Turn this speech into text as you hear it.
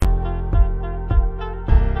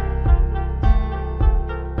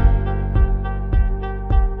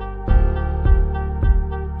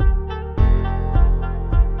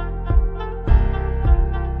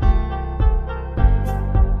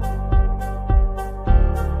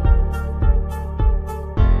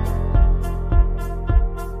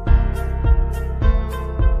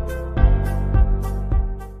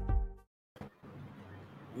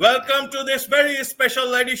Welcome to this very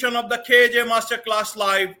special edition of the KJ Masterclass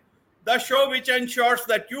Live, the show which ensures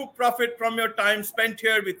that you profit from your time spent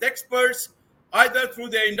here with experts, either through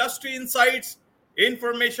their industry insights,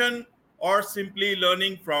 information, or simply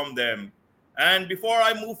learning from them. And before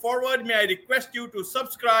I move forward, may I request you to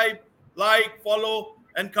subscribe, like, follow,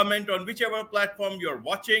 and comment on whichever platform you're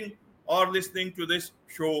watching or listening to this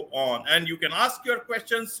show on. And you can ask your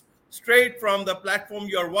questions straight from the platform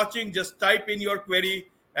you're watching. Just type in your query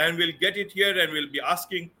and we'll get it here and we'll be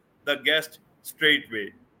asking the guest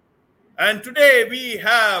straightway. And today we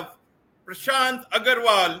have Prashant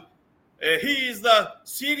Agarwal. He is the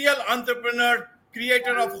serial entrepreneur,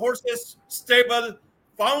 creator of Horses Stable,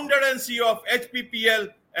 founder and CEO of HPPL,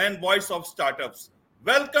 and voice of startups.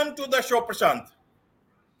 Welcome to the show, Prashant.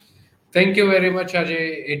 Thank you very much,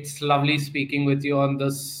 Ajay. It's lovely speaking with you on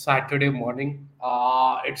this Saturday morning.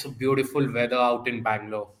 It's a beautiful weather out in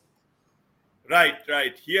Bangalore.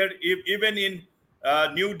 Right. Here, even in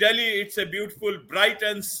New Delhi, it's a beautiful, bright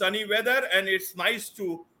and sunny weather, and it's nice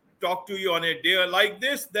to talk to you on a day like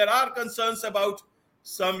this. There are concerns about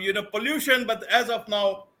some, pollution, but as of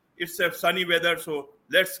now, it's a sunny weather. So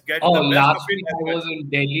let's get Oh, the best of last it week as I well. was in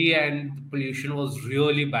Delhi and the pollution was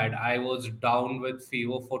really bad. I was down with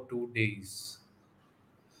fever for 2 days.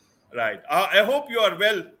 Right. I hope you are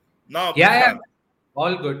well now, Yeah, Prashant.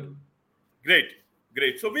 all good. Great.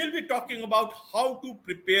 So we'll be talking about how to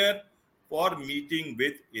prepare for meeting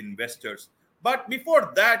with investors. But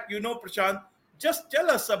before that, Prashant, just tell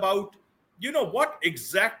us about, what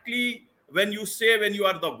exactly when you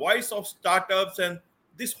are the voice of startups and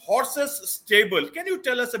this Horses Stable. Can you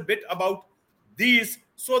tell us a bit about these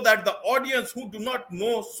so that the audience who do not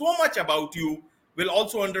know so much about you will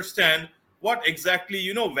also understand what exactly,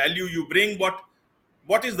 value you bring,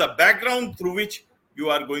 what is the background through which you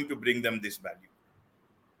are going to bring them this value.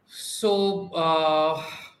 So,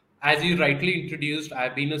 as you rightly introduced,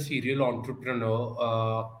 I've been a serial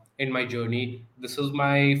entrepreneur in my journey. This is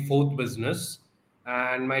my fourth business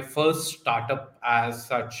and my first startup as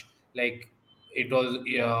such. Like it was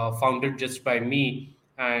founded just by me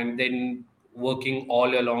and then working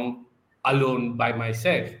all along alone by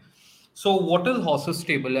myself. So, what is Horses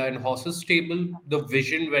Stable? And Horses Stable, the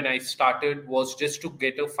vision when I started was just to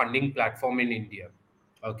get a funding platform in India.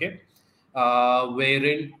 Okay,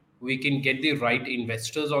 wherein we can get the right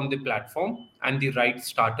investors on the platform and the right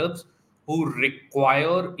startups who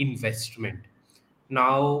require investment.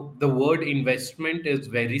 Now, the word investment is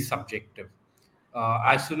very subjective.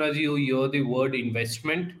 As soon as you hear the word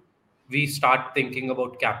investment, we start thinking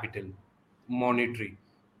about capital, monetary.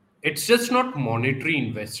 It's just not monetary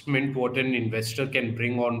investment what an investor can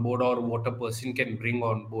bring on board or what a person can bring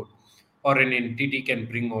on board or an entity can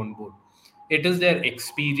bring on board. It is their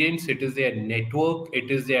experience, it is their network,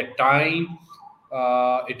 it is their time,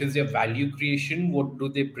 it is their value creation. What do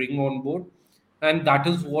they bring on board? And that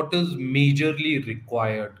is what is majorly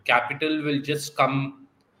required. Capital will just come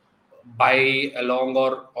by along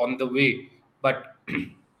or on the way, but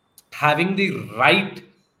having the right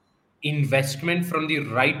investment from the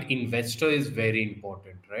right investor is very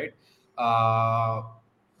important, right? uh,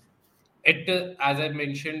 as I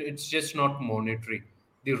mentioned, it's just not monetary.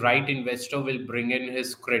 The right investor will bring in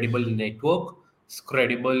his credible network, his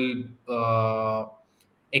credible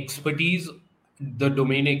expertise, the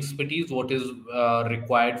domain expertise, what is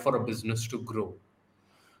required for a business to grow.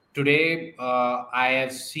 Today, I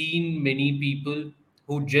have seen many people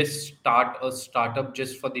who just start a startup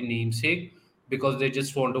just for the namesake because they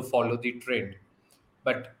just want to follow the trend.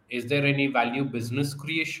 But is there any value business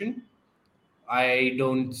creation? I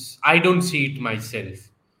don't see it myself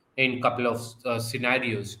in couple of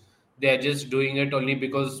scenarios. They are just doing it only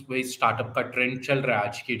because भाई startup का trend चल रहा है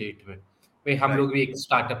आज की date में. भाई हम Right. लोग भी एक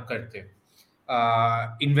startup करते हैं,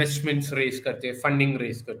 investments raise करते हैं, funding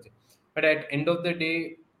raise करते हैं. But at end of the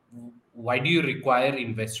day, why do you require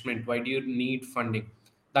investment? Why do you need funding?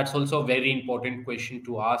 That's also a very important question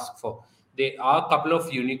to ask for. There are a couple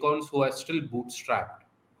of unicorns who are still bootstrapped.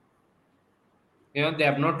 They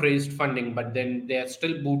have not raised funding, but then they are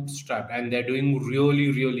still bootstrapped and they're doing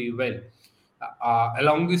really really well.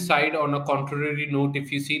 Along this side, on a contrary note,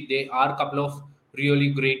 if you see, there are a couple of really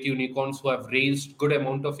great unicorns who have raised good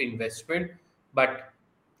amount of investment, but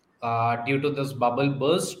due to this bubble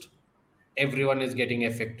burst, everyone is getting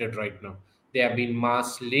affected right now. There have been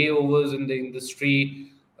mass layovers in the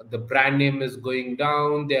industry. The brand name is going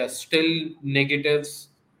down. There are still negatives.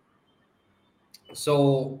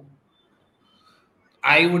 So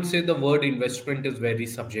I would say the word investment is very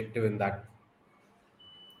subjective in that.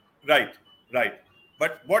 Right, right.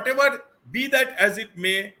 But whatever be that as it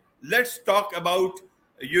may, let's talk about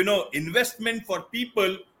investment for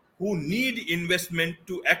people who need investment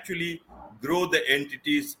to actually grow the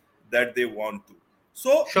entities that they want to.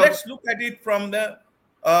 So Sure. let's look at it from the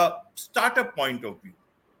startup point of view.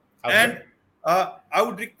 Okay. And I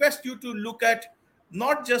would request you to look at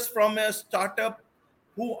not just from a startup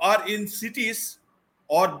who are in cities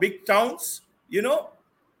or big towns,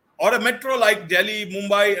 or a metro like Delhi,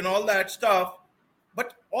 Mumbai, and all that stuff,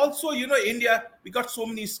 but also, India, we got so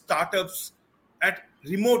many startups at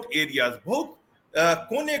remote areas. बहुत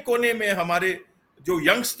कोने कोने में हमारे जो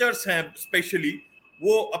youngsters हैं specially,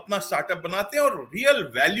 वो अपना startup बनाते हैं और रियल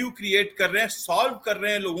वैल्यू क्रिएट कर रहे हैं, सॉल्व कर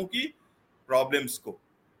रहे हैं लोगों की प्रॉब्लम्स को,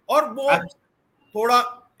 और वो Ab- थोड़ा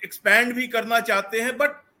एक्सपैंड भी करना चाहते हैं.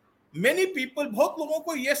 बट मेनी पीपल, बहुत लोगों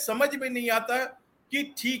को ये समझ में नहीं आता कि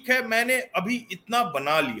ठीक है, मैंने अभी इतना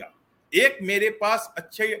बना लिया, एक मेरे पास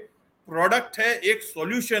अच्छे प्रोडक्ट है, एक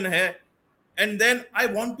सॉल्यूशन है, and then I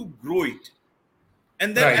want to grow it.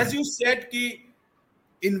 And then right. As you said कि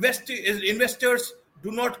investors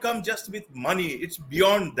do not come just with money, it's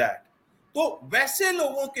beyond that. तो वैसे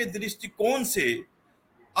लोगों के दृष्टिकोण से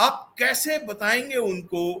आप कैसे बताएंगे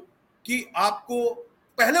उनको कि आपको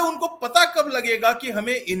पहले उनको पता कब लगेगा कि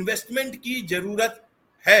हमें इन्वेस्टमेंट की जरूरत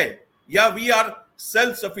है, या we are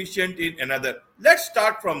self sufficient in another? Let's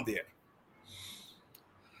start from there.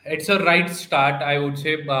 It's a right start, I would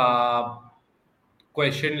say.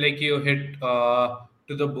 Question like you hit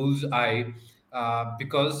to the bull's eye,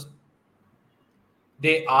 because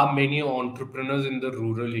there are many entrepreneurs in the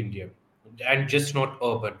rural India and just not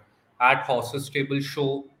urban. At Horses Stable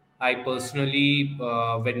Show, I personally,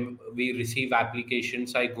 when we receive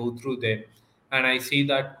applications, I go through them and I see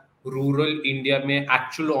that rural India may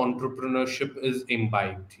actual entrepreneurship is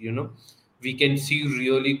imbibed. We can see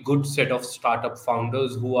really good set of startup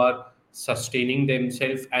founders who are sustaining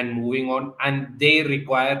themselves and moving on, and they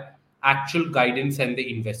require actual guidance and the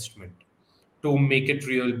investment to make it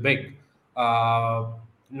real big.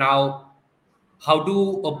 Now, how do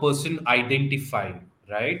a person identify,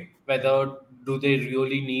 right, whether do they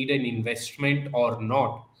really need an investment or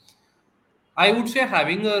not? I would say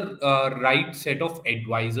having a right set of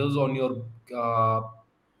advisors uh,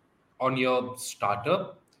 on your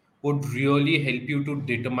startup would really help you to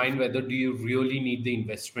determine whether do you really need the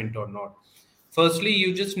investment or not. Firstly,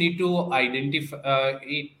 you just need to identify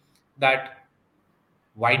that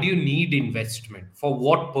why do you need investment, for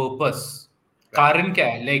what purpose, Right. कारण क्या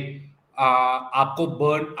है, like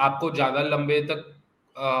आपको ज्यादा लंबे तक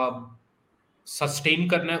sustain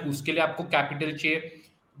करना है, उसके लिए आपको कैपिटल चाहिए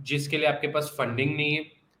जिसके लिए आपके पास फंडिंग नहीं है.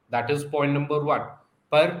 That is point number 1.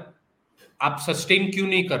 पर आप सस्टेन क्यों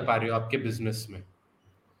नहीं कर पा रहे हो आपके बिजनेस में?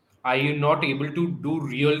 Are you not able to do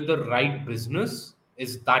real the right business?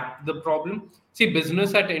 Is that the problem? See,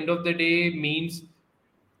 business at end of the day means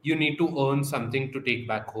you need to earn something to take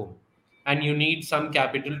back home, and you need some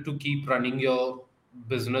capital to keep running your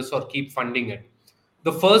business or keep funding it.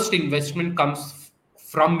 The first investment comes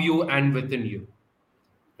from you and within you,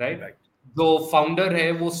 right? Right. जो founder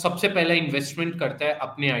है वो सबसे पहला investment करता है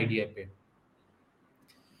अपने idea पे,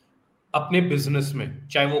 अपने बिजनेस में,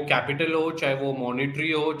 चाहे वो कैपिटल हो, चाहे वो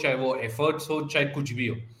मॉनेटरी हो, चाहे वो एफर्ट्स हो, चाहे कुछ भी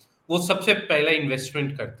हो, वो सबसे पहला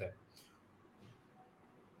इन्वेस्टमेंट करता है.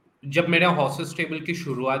 जब मैंने हॉर्सेस टेबल की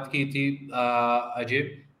शुरुआत की थी Ajay,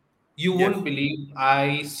 you Yes. won't believe,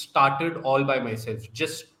 I started all by myself,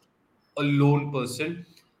 just a lone person.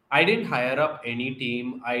 I didn't hire up any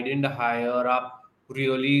team, I didn't hire up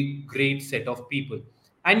really great set of people.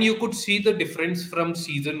 And you could see the difference from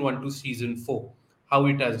season 1 to season 4, how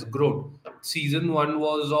it has grown. Season 1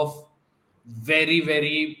 was of very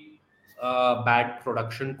very bad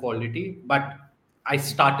production quality, but I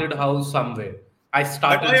started how somewhere, I But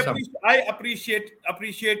started some. I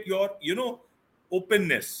appreciate your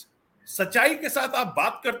openness. सच्चाई के साथ आप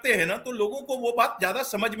बात करते हैं ना, तो लोगों को वो बात ज्यादा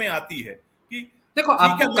समझ में आती है कि देखो, ठीक है,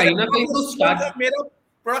 आपको कहीं ना कहीं तो स्टार्ट, मेरा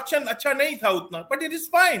प्रोडक्शन अच्छा नहीं था उतना, but it is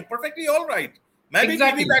fine, perfectly all right. मैं भी टीवी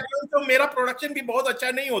एग्जैक्टली, बैकग्राउंड, तो मेरा प्रोडक्शन भी बहुत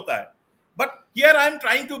अच्छा नहीं होता है, but here I am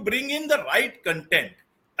trying to bring in the right content.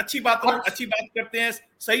 अच्छी बात करते हैं,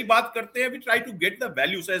 सही बात करते हैं, we try to get the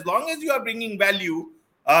value. So as long as you are bringing value,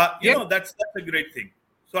 that's a great thing.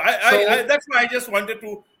 So I that's why I just wanted to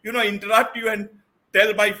interrupt you and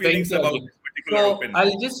tell my feelings thank you, about Ajay. this particular So opinion.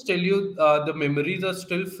 I'll just tell you, the memories are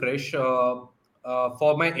still fresh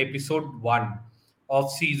for my episode 1 of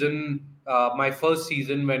season, my first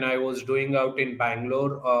season when I was doing out in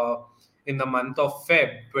Bangalore in the month of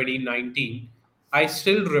Feb 2019. I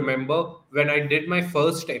still remember when I did my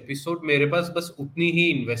first episode, मेरे पास बस उतनी ही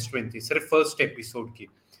investment थी सिर्फ first episode की.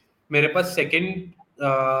 मेरे पास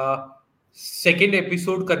second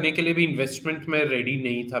episode करने के लिए भी इन्वेस्टमेंट में रेडी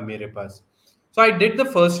नहीं था मेरे पास. So I did the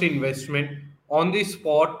first investment on the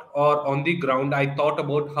spot or on the ground, I thought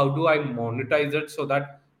about how do I monetize it so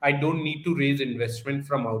that I don't need to raise investment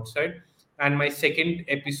from outside, and my second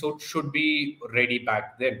episode should be ready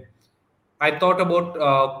back then. I thought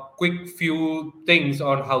about quick few things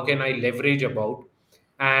on how can I leverage about,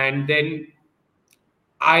 and then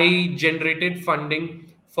I generated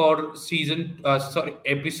funding for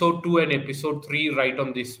episode 2 and episode 3 right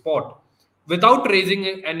on the spot without raising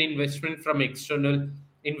an investment from external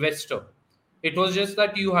investor. It was just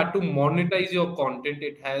that you had to monetize your content.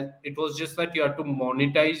 It was just that you had to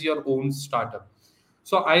monetize your own startup.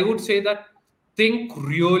 So I would say that think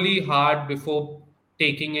really hard before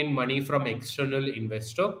taking in money from external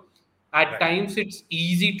investor. At Right. times it's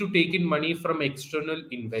easy to take in money from external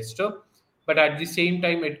investor, but at the same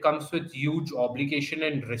time it comes with huge obligation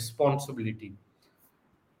and responsibility.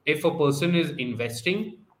 If a person is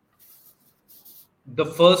investing, the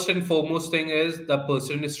first and foremost thing is the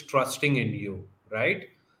person is trusting in you, right?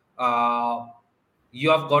 uh, you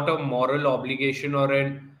have got a moral obligation or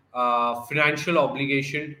an financial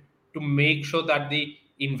obligation to make sure that the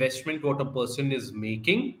investment what a person is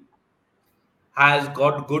making has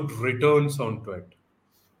got good returns onto it.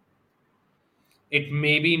 It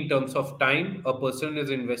may be in terms of time, a person is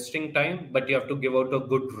investing time, but you have to give out a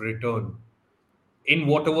good return in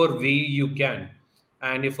whatever way you can.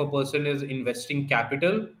 And if a person is investing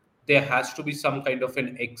capital, there has to be some kind of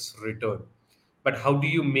an X return. But how do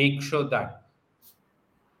you make sure that?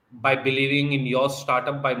 By believing in your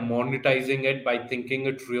startup, by monetizing it, by thinking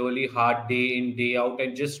it really hard day in, day out,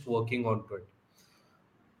 and just working on it.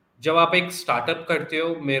 जब आप एक startup करते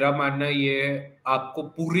हो, मेरा मानना ये है आपको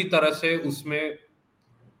पूरी तरह से उसमें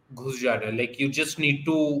घुस जाना है. Like you just need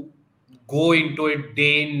to go into it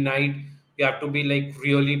day and night. You have to be like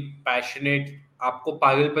really passionate. आपको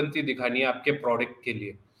पागलपंती दिखानी है आपके प्रोडक्ट के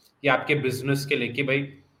लिए या आपके बिजनेस के लिए कि भाई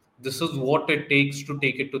this is what it takes to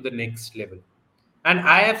take it to the next level. And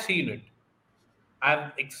I have seen it.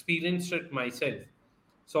 I've experienced it myself.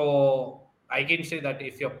 So I can say that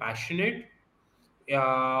if you're passionate,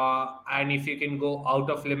 and if you can go out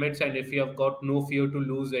of limits, and if you have got no fear to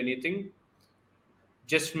lose anything,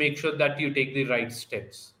 just make sure that you take the right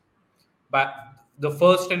steps. But the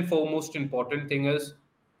first and foremost important thing is,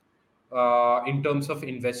 in terms of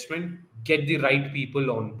investment, get the right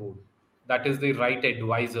people on board. That is the right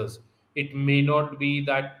advisors. It may not be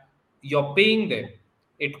that you're paying them.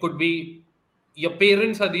 It could be your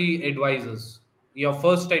parents are the advisors, your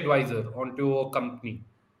first advisor onto a company.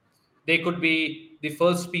 They could be the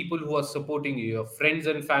first people who are supporting you. Your friends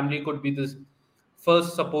and family could be the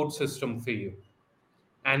first support system for you,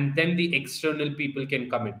 and then the external people can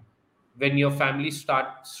come in. When your family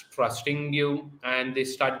starts trusting you and they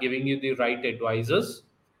start giving you the right advisors,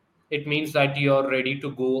 it means that you're ready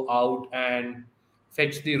to go out and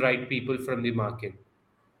fetch the right people from the market.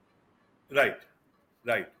 Right,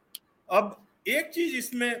 right. अब एक चीज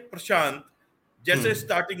इसमें प्रशांत, जैसे Hmm.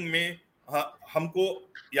 Starting में हमको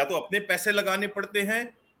या तो अपने पैसे लगाने पड़ते हैं,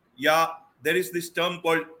 या there is this term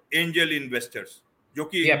called angel investors, जो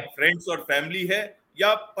कि Yep. फ्रेंड्स और फैमिली है,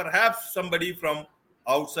 या perhaps somebody from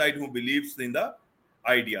outside who believes in the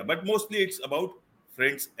idea, but mostly it's about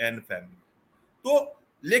friends and family. तो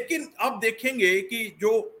लेकिन आप देखेंगे कि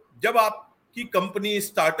जो जब आपकी कंपनी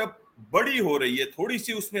स्टार्टअप बड़ी हो रही है, थोड़ी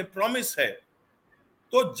सी उसमें प्रॉमिस है,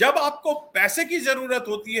 तो जब आपको पैसे की जरूरत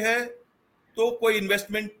होती है तो कोई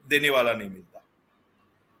इन्वेस्टमेंट देने वाला नहीं मिलता.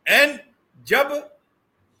 एंड जब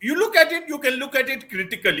you look at it, you can look at it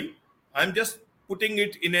critically. I'm just putting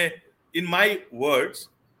it in my words.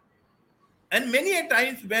 And many a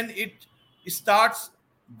times when it starts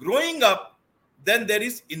growing up, then there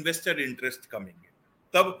is investor interest coming in.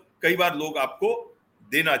 तब कई बार लोग आपको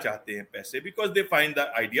देना चाहते हैं पैसे, because they find the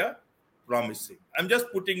idea promising. I'm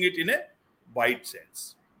just putting it in a wide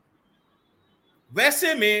sense.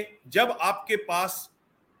 वैसे में जब आपके पास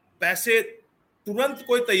पैसे तुरंत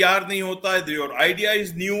कोई तैयार नहीं होता है, your idea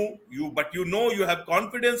is new, but you know you have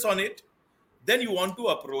confidence on it, then you want to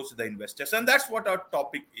approach the investors. And that's what our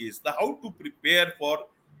topic is, the how to prepare for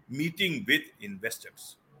meeting with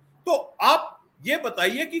investors. तो आप ये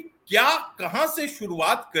बताइए कि क्या कहां से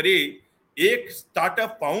शुरुआत करे एक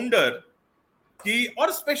स्टार्टअप फाउंडर की,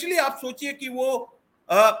 और स्पेशली आप सोचिए कि वो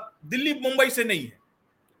दिल्ली मुंबई से नहीं है,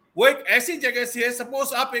 वो एक ऐसी जगह से है,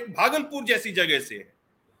 सपोज आप एक भागलपुर जैसी जगह से है,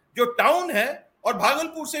 जो टाउन है, और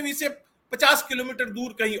भागलपुर से भी से 50 किलोमीटर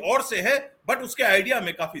दूर कहीं और से है, बट उसके आइडिया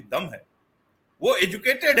में काफी दम है, वो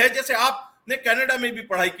एजुकेटेड है, जैसे आपने कनाडा में भी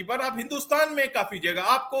पढ़ाई की, पर आप हिंदुस्तान में काफी जगह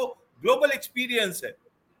आपको ग्लोबल एक्सपीरियंस है,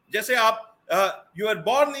 जैसे आप you are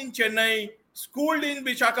born in Chennai, schooled in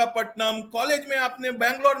Visakhapatnam, college में आपने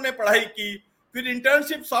बैंगलोर में पढ़ाई की, फिर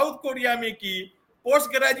इंटर्नशिप साउथ कोरिया में की,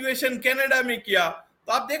 पोस्ट ग्रेजुएशन कनाडा में किया।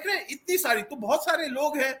 तो आप देख रहे हैं इतनी सारी, तो बहुत सारे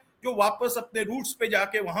लोग हैं जो वापस अपने रूट्स पे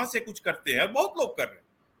जाके वहां से कुछ करते हैं, बहुत लोग कर रहे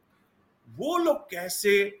हैं। वो लोग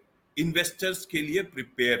कैसे इन्वेस्टर्स के लिए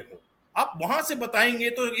प्रिपेयर हो, आप वहां से बताएंगे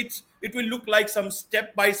तो it will look like some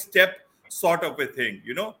step by step sort of a thing,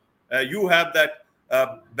 you know, you have that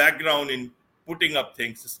background in putting up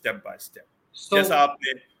things step by step. जैसा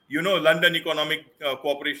आपने लंदन इकोनॉमिक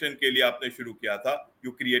कोऑपरेशन के लिए आपने शुरू किया था,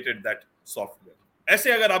 यू क्रिएटेड दैट सॉफ्टवेयर।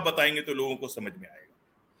 ऐसे अगर आप बताएंगे तो लोगों को समझ में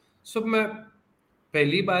आएगा। मैं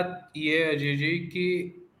पहली बात ये है अजय जी कि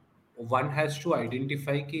वन हैज टू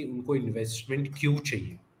आइडेंटिफाई कि उनको इन्वेस्टमेंट क्यों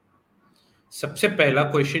चाहिए। सबसे पहला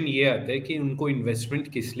क्वेश्चन ये आता है कि उनको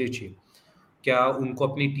इन्वेस्टमेंट किस लिए चाहिए। क्या उनको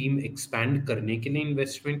अपनी टीम एक्सपैंड करने के लिए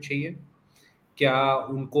इन्वेस्टमेंट चाहिए? क्या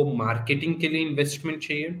उनको मार्केटिंग के लिए इन्वेस्टमेंट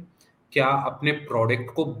चाहिए? क्या अपने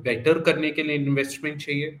प्रोडक्ट को बेटर करने के लिए इन्वेस्टमेंट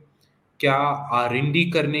चाहिए? क्या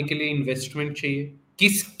R&D करने के लिए इन्वेस्टमेंट चाहिए?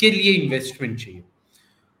 किसके लिए इन्वेस्टमेंट चाहिए?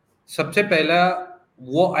 सबसे पहला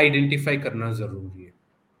वो आइडेंटिफाई करना जरूरी है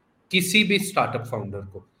किसी भी स्टार्टअप फाउंडर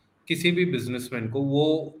को, किसी भी बिजनेसमैन को।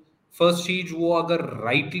 वो फर्स्ट चीज वो अगर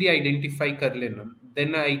राइटली आइडेंटिफाई कर लेना,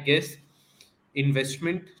 then I guess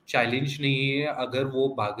investment challenge नहीं है। अगर वो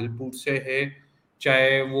भागलपुर से है,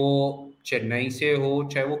 चाहे वो चेन्नई से हो,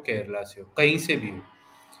 चाहे वो केरला से हो, कहीं से भी हो,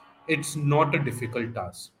 it's not a difficult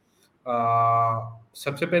task.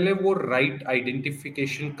 सबसे पहले वो राइट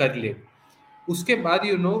आइडेंटिफिकेशन कर ले। उसके बाद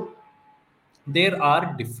देर आर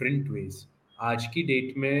डिफरेंट वेज। आज की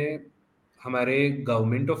डेट में हमारे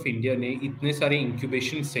गवर्नमेंट ऑफ इंडिया ने इतने सारे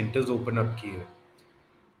इंक्यूबेशन सेंटर्स ओपन अप किए हैं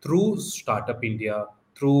थ्रू स्टार्टअप इंडिया,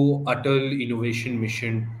 थ्रू अटल इनोवेशन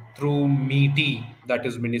मिशन, थ्रू मीटी, that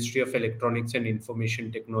is ministry of electronics and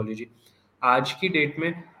information technology. आज की डेट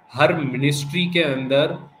में हर मिनिस्ट्री के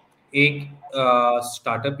अंदर एक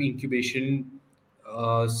स्टार्टअप इंक्यूबेशन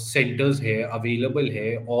सेंटर्स है, अवेलेबल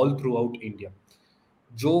है ऑल थ्रू आउट इंडिया,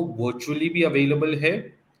 जो वर्चुअली भी अवेलेबल है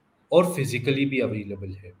और फिजिकली भी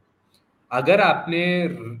अवेलेबल है। अगर आपने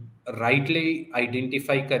राइटली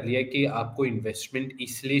आइडेंटिफाई कर लिया कि आपको इन्वेस्टमेंट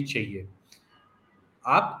इसलिए चाहिए,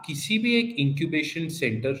 आप किसी भी एक इंक्यूबेशन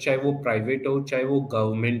सेंटर, चाहे वो प्राइवेट हो चाहे वो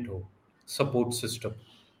गवर्नमेंट हो, सपोर्ट सिस्टम,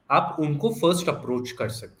 आप उनको फर्स्ट अप्रोच कर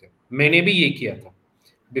सकते हैं। मैंने भी ये किया था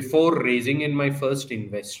before raising in my first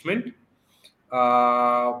investment.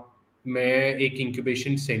 मैं एक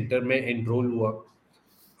इंक्यूबेशन सेंटर में एनरोल हुआ।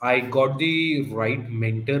 I got the right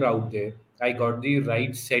mentor out there. I got the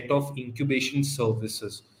right set of incubation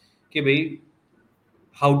services. कि भाई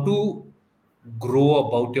how to grow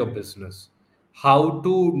about your business, how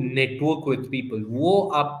to network with people. वो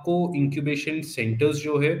आपको incubation centers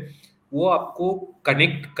जो है वो आपको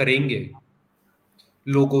कनेक्ट करेंगे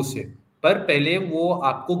लोगों से, पर पहले वो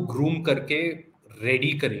आपको ग्रूम करके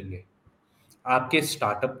रेडी करेंगे आपके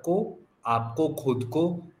स्टार्टअप को, आपको खुद को,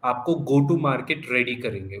 आपको गो टू मार्केट रेडी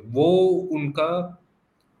करेंगे। वो उनका,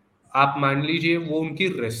 आप मान लीजिए वो उनकी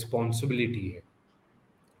रिस्पॉन्सिबिलिटी है।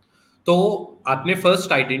 तो आपने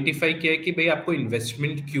फर्स्ट आइडेंटिफाई किया कि भाई आपको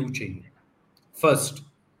इन्वेस्टमेंट क्यों चाहिए। फर्स्ट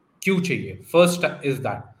क्यों चाहिए, first is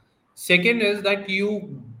that. Second is that you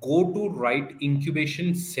go to right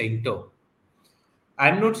incubation centre. I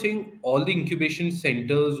am not saying all the incubation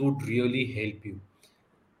centres would really help you.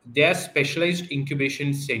 There are specialized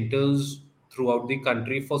incubation centers throughout the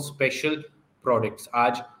country for special products.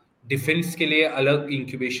 आज defence के लिए अलग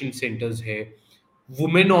incubation centres है,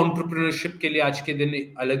 women entrepreneurship के लिए आज के दिन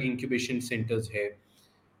अलग इंक्यूबेशन सेंटर्स है,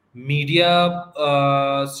 मीडिया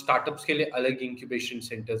स्टार्टअप्स के लिए अलग इंक्यूबेशन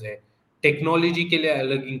सेंटर्स है, टेक्नोलॉजी के लिए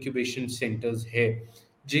अलग इंक्यूबेशन सेंटर्स है,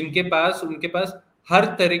 जिनके पास उनके पास हर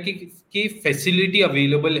तरह की फैसिलिटी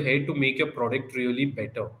अवेलेबल है to make your product really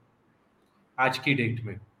better. आज की डेट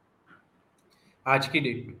में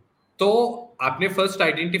तो आपने फर्स्ट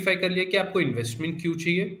आइडेंटिफाई कर लिया कि आपको इन्वेस्टमेंट क्यों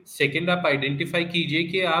चाहिए। सेकंड, आप आइडेंटिफाई कीजिए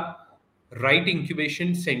कि आप राइट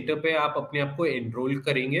इंक्यूबेशन सेंटर पे आप अपने आप को एनरोल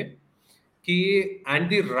करेंगे कि एंड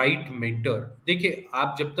द राइट मेंटर। देखिए,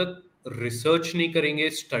 आप जब तक रिसर्च नहीं करेंगे,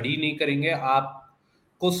 स्टडी नहीं करेंगे,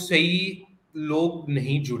 आपको सही लोग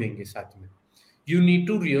नहीं जुड़ेंगे साथ में। You need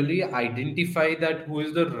to really identify that who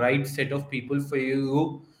is the right set of people for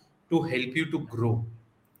you to help you to grow.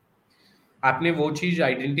 आपने वो चीज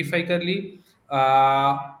आइडेंटिफाई कर ली,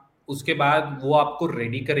 उसके बाद वो आपको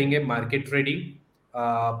रेडी करेंगे, मार्केट रेडी,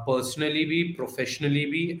 पर्सनली भी, प्रोफेशनली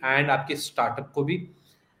भी, एंड आपके स्टार्टअप को भी।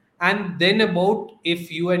 And then about if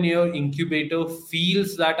you and your incubator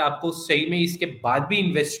feels that आपको सही में इसके बाद भी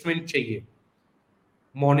इन्वेस्टमेंट चाहिए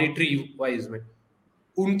मॉनेटरी वाइज में,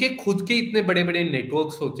 उनके खुद के इतने बड़े बड़े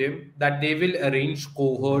नेटवर्क्स होते हैं दैट दे विल अरेंज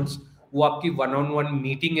कोहर्ट्स। वो आपकी 1-on-1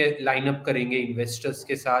 मीटिंग लाइन अप करेंगे इन्वेस्टर्स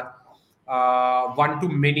के साथ, वन टू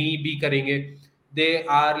मेनी भी करेंगे. They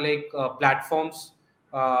are like platforms,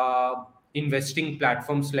 investing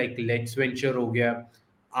platforms like let's venture हो गया,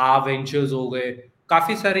 आ वेंचर्स हो गए,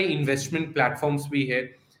 काफी सारे इन्वेस्टमेंट प्लेटफॉर्म्स भी है.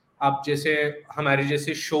 आप जैसे हमारे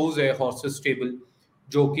जैसे शोज है हॉर्सेस टेबल,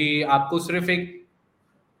 जो कि आपको सिर्फ एक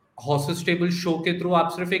हॉर्सेस टेबल शो के थ्रू आप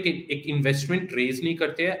सिर्फ एक इन्वेस्टमेंट रेज नहीं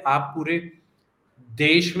करते हैं, आप पूरे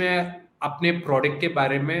देश में अपने प्रोडक्ट के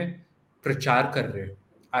बारे में प्रचार कर रहे हैं.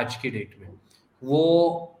 आज की डेट में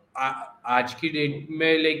वो आज की डेट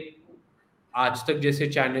में लाइक आज तक जैसे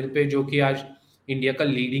चैनल पे, जो कि आज इंडिया का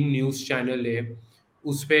लीडिंग न्यूज़ चैनल है,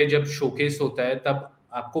 उस पे जब शोकेस होता है तब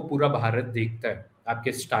आपको पूरा भारत देखता है,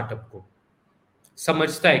 आपके स्टार्टअप को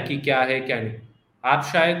समझता है कि क्या है क्या नहीं. आप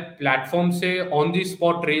शायद प्लेटफॉर्म से ऑन दी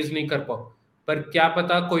स्पॉट रेज नहीं कर पाओ, पर क्या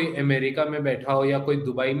पता कोई अमेरिका में बैठा हो या कोई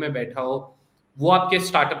दुबई में बैठा हो, वो आपके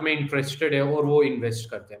स्टार्टअप में इंटरेस्टेड है और वो इन्वेस्ट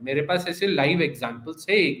करता है. मेरे पास ऐसे लाइव एग्जांपल्स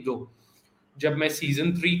है एक दो. जब मैं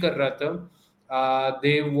सीजन 3 कर रहा था,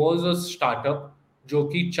 देयर वाज अ स्टार्टअप जो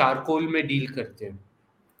कि चारकोल में डील करते हैं,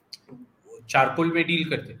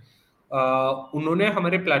 उन्होंने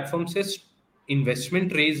हमारे प्लेटफॉर्म से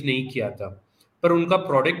इन्वेस्टमेंट रेज नहीं किया था, पर उनका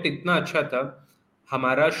प्रोडक्ट इतना अच्छा था.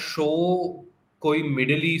 हमारा शो कोई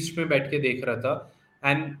मिडिल ईस्ट में बैठ के देख रहा था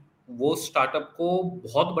एंड वो स्टार्टअप को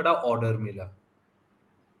बहुत बड़ा ऑर्डर मिला.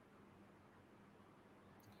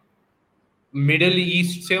 मिडिल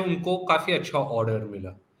ईस्ट से उनको काफी अच्छा ऑर्डर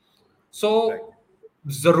मिला. सो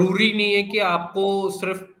जरूरी नहीं है कि आपको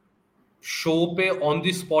सिर्फ शो पे ऑन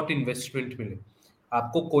द स्पॉट इन्वेस्टमेंट मिले.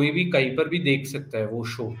 आपको कोई भी कहीं पर भी देख सकता है वो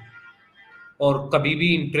शो और कभी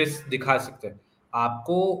भी इंटरेस्ट दिखा सकता है.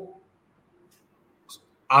 आपको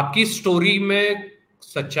आपकी स्टोरी में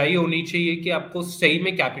सच्चाई होनी चाहिए कि आपको सही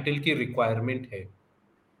में कैपिटल की रिक्वायरमेंट है.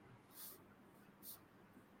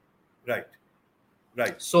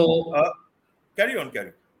 राइट. सो कैरी ऑन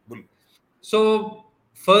बोलिए. So,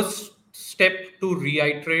 first step to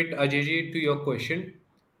reiterate, Ajay ji, to your question,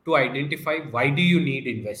 to identify why do you need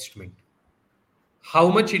investment? How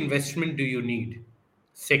much investment do you need?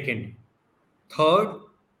 Second. Third,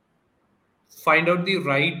 find out the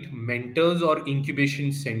right mentors or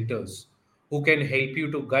incubation centers who can help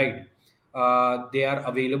you to guide. They are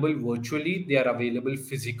available virtually, they are available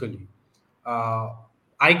physically.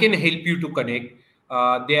 I can help you to connect.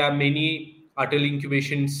 There are many Atal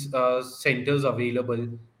incubation centers available.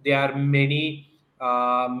 There are many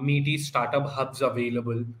meaty startup hubs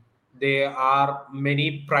available. There are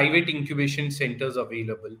many private incubation centers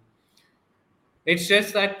available. It's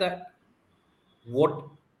just that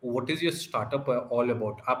what is your startup all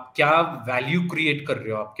about? आप क्या value create कर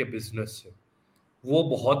रहे हो आपके business से, वो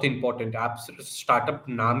बहुत important है. आप स्टार्टअप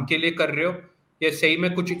नाम के लिए कर रहे हो या सही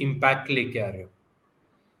में कुछ इम्पैक्ट लेके आ रहे हो.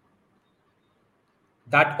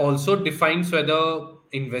 That also defines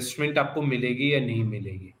weather investment आपको मिलेगी या नहीं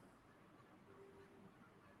मिलेगी.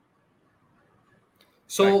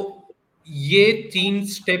 सो ये 3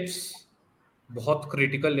 स्टेप्स बहुत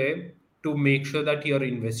क्रिटिकल है to make sure that your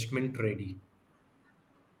investment ready.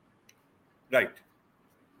 Right.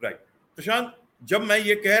 प्रशांत, जब मैं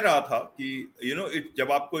ये कह रहा था कि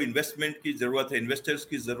जब आपको इन्वेस्टमेंट की जरूरत है, इन्वेस्टर्स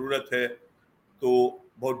की जरूरत है, तो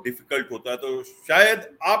बहुत डिफिकल्ट होता है, तो शायद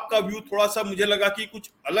आपका व्यू थोड़ा सा मुझे लगा कि कुछ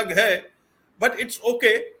अलग है, बट इट्स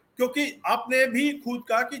ओके, क्योंकि आपने भी खुद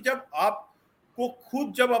कहा कि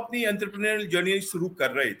जब अपनी एंटरप्रेन्योरियल जर्नी शुरू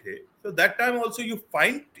कर रहे थे, तो that time also you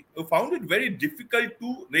found it very difficult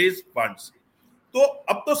to raise funds. तो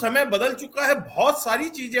अब तो समय बदल चुका है, बहुत सारी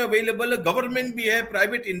चीजें अवेलेबल है, गवर्नमेंट भी है,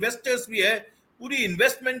 प्राइवेट इन्वेस्टर्स भी है, पूरी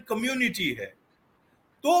इन्वेस्टमेंट कम्युनिटी है.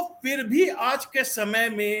 तो फिर भी आज के समय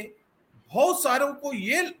में बहुत सारों को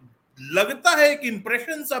ये लगता है, एक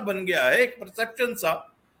इंप्रेशन सा बन गया है, एक परसेप्शन सा,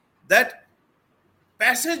 दैट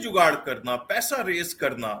पैसे जुगाड़ करना, पैसा रेस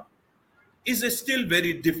करना is still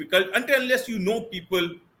very difficult unless you know people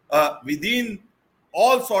within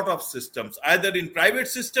all sort of systems, either in private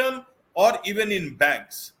system or even in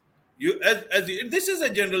banks. This is a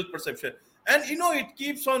general perception, and it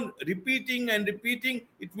keeps on repeating and repeating.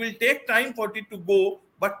 It will take time for it to go,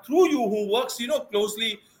 but through you who works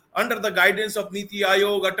closely under the guidance of Niti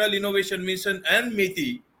Aayog, Atal Innovation Mission and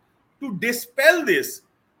MITI, to dispel this,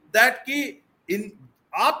 that ki in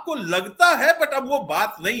आपको लगता है but अब वो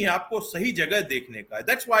बात नहीं है, आपको सही जगह देखने का है.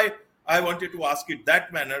 That's why I wanted to ask it that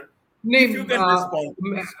manner. नहीं,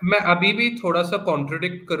 मैं अभी भी थोड़ा सा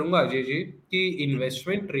कॉन्ट्रडिक्ट करूंगा अजय जी कि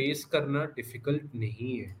इन्वेस्टमेंट रेस करना डिफिकल्ट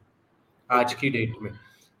नहीं है. आज की डेट में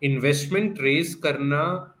इन्वेस्टमेंट रेस करना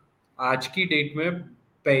आज की डेट में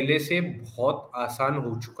पहले से बहुत आसान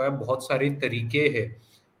हो चुका है, बहुत सारे तरीके हैं,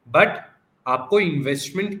 बट आपको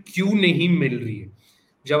इन्वेस्टमेंट क्यों नहीं मिल रही है.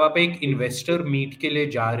 जब आप एक इन्वेस्टर मीट के लिए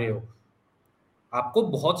जा रहे हो, आपको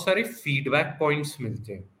बहुत सारे फीडबैक पॉइंट्स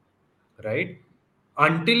मिलते हैं, राइट?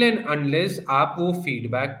 अनटिल एंड अनलेस आप वो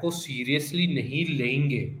फीडबैक को सीरियसली नहीं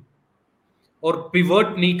लेंगे और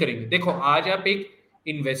पिवट नहीं करेंगे। देखो, आज आप एक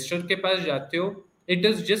इन्वेस्टर के पास जाते हो, it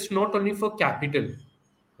is just not only for capital,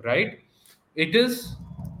 right? It is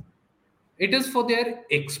it is for their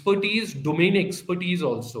expertise, domain expertise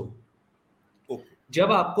also. Okay.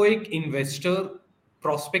 जब आपको एक इन्वेस्टर,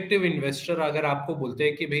 प्रोस्पेक्टिव इन्वेस्टर अगर आपको बोलते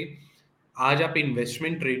हैं कि भाई आज आप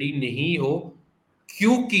इन्वेस्टमेंट रेडी नहीं हो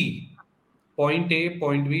क्योंकि point A,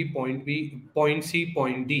 point B, point B, point C,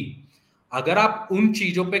 point D, अगर आप उन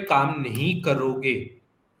चीजों पे काम नहीं करोगे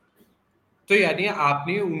तो यानी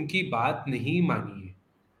आपने उनकी बात नहीं मानी है,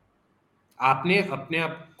 आपने अपने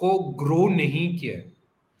आप को ग्रो नहीं किया है।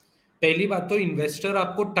 पहली बात तो इन्वेस्टर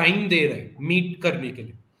आपको टाइम दे रहा है मीट करने के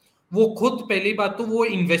लिए, वो खुद पहली बात तो वो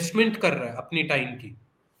इन्वेस्टमेंट कर रहा है अपनी टाइम की।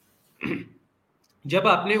 जब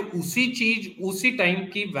आपने उसी टाइम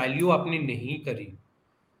की वैल्यू आपने नहीं करी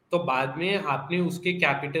तो बाद में आपने उसके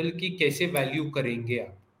कैपिटल की कैसे वैल्यू करेंगे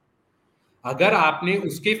आप? अगर आपने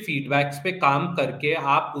उसके फीडबैक्स पे काम करके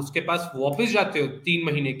आप उसके पास वापस जाते हो 3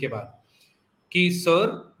 महीने के बाद कि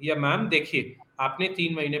सर या मैम देखिए, आपने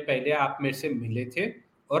 3 महीने पहले आप मेरे से मिले थे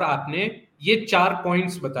और आपने ये 4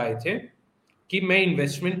 पॉइंट्स बताए थे कि मैं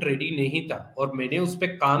इन्वेस्टमेंट रेडी नहीं था और मैंने उस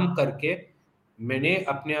पर काम करके मैंने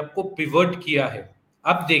अपने आप को पिवट किया है,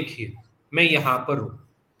 अब देखिए मैं यहां पर हूं।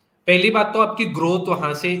 पहली बात तो आपकी ग्रोथ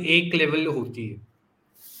वहां से एक लेवल होती है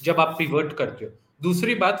जब आप पिवट करते हो।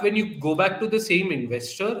 दूसरी बात, when you go back to the same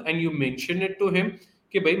investor and you mention it to him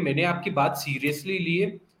कि भाई मैंने आपकी बात सीरियसली ली है,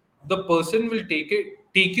 the person will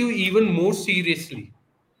take you even more seriously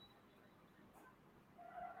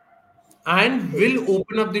and will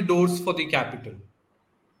open up the doors for the capital.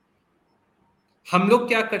 हम लोग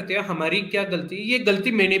क्या करते हैं, हमारी क्या गलती, ये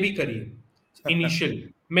गलती मैंने भी करी है इनिशियली,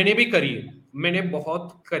 मैंने भी करी है, मैंने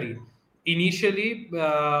बहुत करी इनिशियली।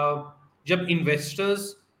 जब इन्वेस्टर्स,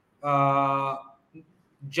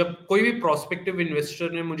 जब कोई भी प्रोस्पेक्टिव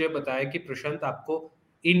इन्वेस्टर ने मुझे बताया कि प्रशांत आपको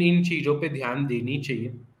इन इन चीजों पे ध्यान देनी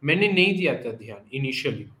चाहिए, मैंने नहीं दिया था ध्यान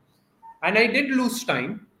initially and I did lose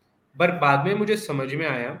time, पर बाद में मुझे समझ में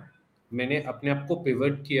आया, मैंने अपने आप को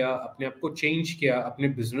पिवट किया, अपने आप को चेंज किया, अपने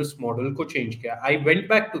बिजनेस मॉडल को चेंज किया। I went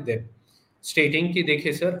back to them stating कि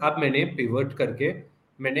देखिए सर, अब मैंने पिवट करके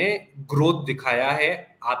मैंने ग्रोथ दिखाया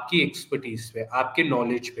है आपकी एक्सपर्टीज पे, आपके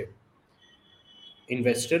नॉलेज पे।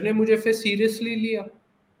 इन्वेस्टर ने मुझे फिर सीरियसली लिया।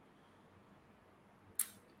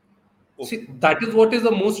 That is what is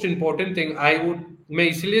the most important thing I would, मैं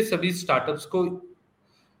इसलिए सभी स्टार्टअप्स को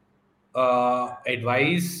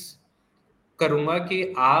एडवाइस करूंगा कि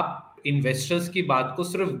आप इन्वेस्टर्स की बात को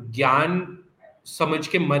सिर्फ ज्ञान समझ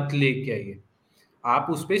के मत लेके आइए, आप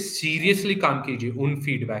उस पर सीरियसली काम कीजिए उन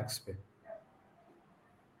फीडबैक्स पे।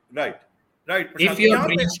 Right if you have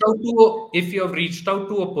reached out to if you have reached out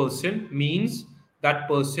to a person means that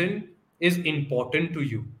person is important to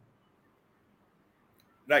you।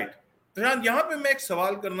 Right Prashant, यहाँ पे मैं एक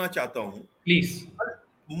सवाल करना चाहता हूँ। Please.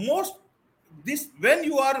 Most this when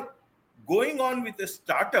you are going on with a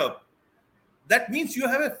startup, that means you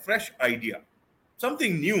have a fresh idea,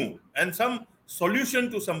 something new and some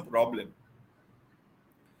solution to some problem,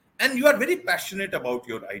 and you are very passionate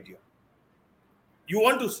about your idea. You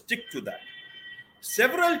want to stick to that.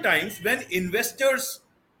 Several times when investors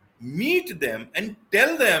meet them and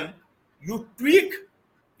tell them you tweak,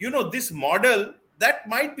 this model that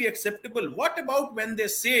might be acceptable, what about when they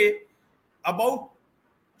say about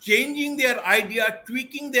changing their idea,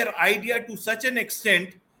 tweaking their idea to such an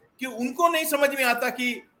extent कि उनको नहीं समझ में आता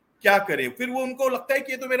कि क्या करें, फिर वो उनको लगता है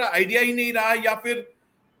कि ये तो मेरा आइडिया ही नहीं रहा, या फिर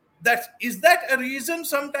is that a reason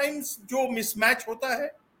sometimes जो mismatch होता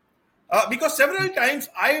है? Because several times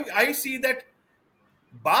I see that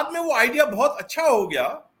बाद में वो आइडिया बहुत अच्छा हो गया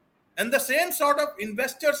and the same sort of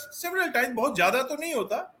investors several times, बहुत ज्यादा तो नहीं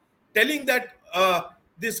होता, telling that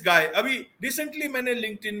this guy, अभी recently मैंने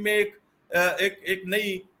LinkedIn में एक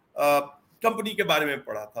नई कंपनी के बारे में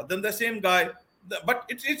पढ़ा था, then the same guy, but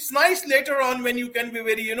it's nice later on when you can be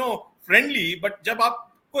very friendly, but जब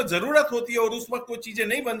आपको जरूरत होती है और उस वक्त वो चीजें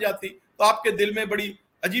नहीं बन जाती तो आपके दिल में बड़ी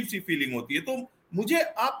अजीब सी फीलिंग होती है। तो मुझे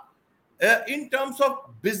आप in terms of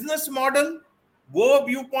business model, वो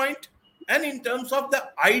viewpoint, and in terms of the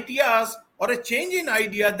ideas or a change in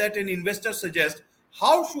idea that an investor suggests,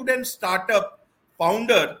 how should a startup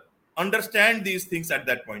founder understand these things at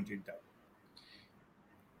that point in time?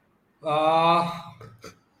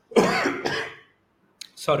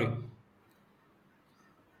 Sorry.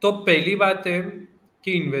 तो पहली बात है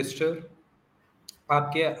कि investor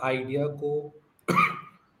आपके idea को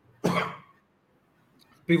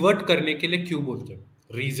pivot करने के लिए क्यों बोलते हैं,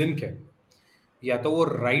 रीजन क्या है? या तो वो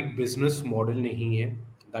राइट बिजनेस मॉडल नहीं है,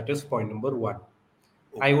 that is point number one.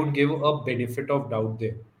 I Okay. Would give a benefit of doubt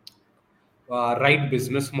there. Right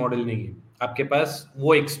business model नहीं है, आपके पास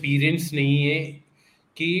वो एक्सपीरियंस नहीं है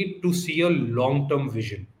कि to see a long term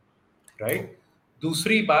vision, right.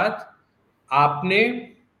 दूसरी बात, आपने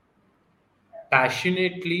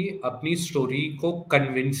पैशनेटली अपनी स्टोरी को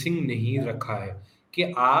कन्विंसिंग नहीं रखा है कि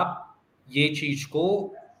आप ये चीज को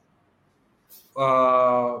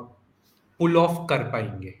पुल ऑफ कर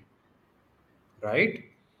पाएंगे, राइट.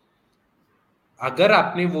 अगर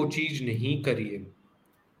आपने वो चीज नहीं करी है,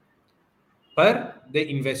 पर the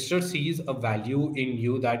investor sees a value in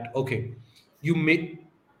you that okay, you may,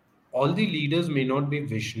 all the leaders may not be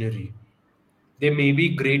visionary, they may be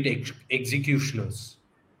great executioners,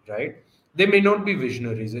 right. They may not be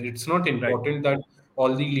visionaries, it's not Right. important that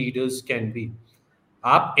all the leaders can be.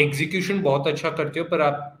 आप execution बहुत अच्छा करते हो पर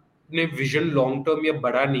आपने vision long term या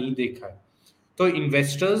बड़ा नहीं देखा है, तो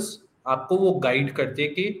इन्वेस्टर्स आपको वो गाइड करते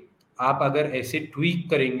हैं कि आप अगर ऐसे ट्वीक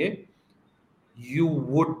करेंगे you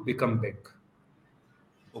would become big.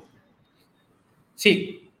 Okay. See,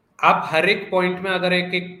 आप हर एक पॉइंट में अगर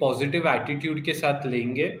एक एक पॉजिटिव एटीट्यूड के साथ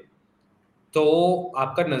लेंगे तो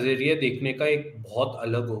आपका नजरिया देखने का एक बहुत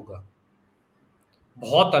अलग होगा,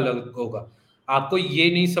 बहुत अलग होगा. आपको ये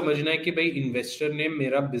नहीं समझना है कि भाई इन्वेस्टर ने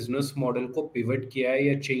मेरा बिजनेस मॉडल को पिवट किया है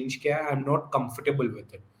या चेंज किया है, I am not comfortable with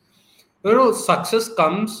it. You know, success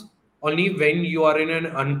comes only when you are in an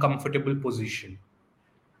uncomfortable position.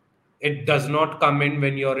 It does not come in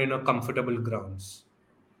when you're in a comfortable grounds.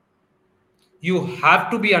 You have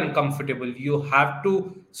to be uncomfortable, you have to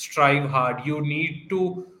strive hard, you need to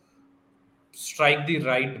strike the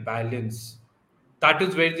right balance. That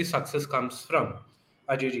is where the success comes from,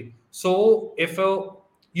 Ajay. So, if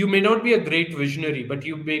you may not be a great visionary, but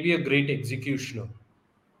you may be a great executioner.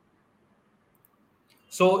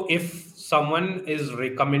 So, if someone is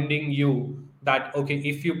recommending you that okay,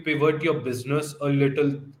 if you pivot your business a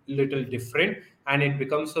little different and it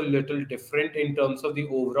becomes a little different in terms of the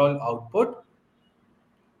overall output,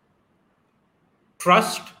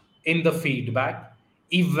 trust in the feedback,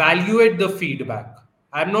 evaluate the feedback.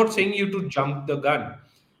 I'm not saying you to jump the gun,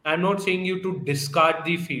 I'm not saying you to discard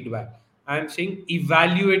the feedback, I'm saying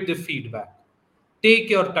evaluate the feedback. Take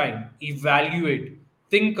your time, evaluate,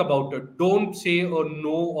 think about it. Don't say a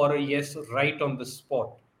no or a yes right on the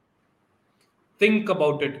spot. Think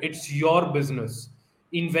about it, it's your business.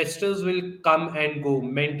 Investors will come and go,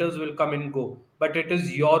 mentors will come and go, but it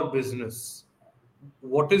is your business.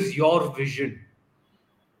 What is your vision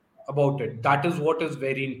about it? That is what is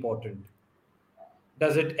very important.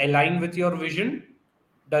 Does it align with your vision?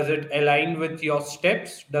 Does it align with your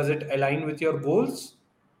steps? Does it align with your goals?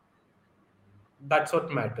 That's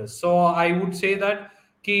what matters. So I would say that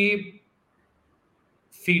key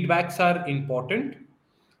feedbacks are important.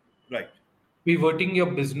 Right. Pivoting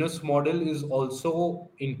your business model is also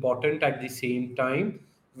important at the same time.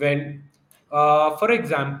 When, for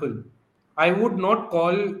example, I would not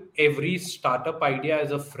call every startup idea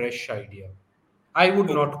as a fresh idea. I would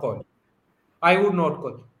Okay. not call. I would not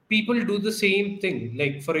call. People do the same thing.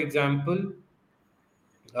 Like, for example,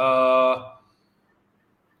 uh,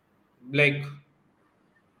 like,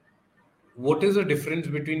 what is the difference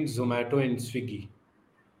between Zomato and Swiggy?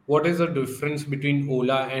 What is the difference between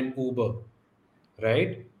Ola and Uber?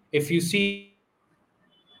 Right? If you see,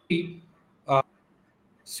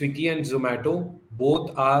 Swiggy and Zomato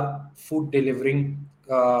both are food delivering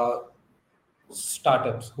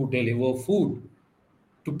startups who deliver food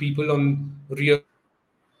to people on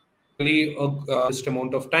really a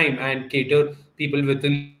amount of time and cater people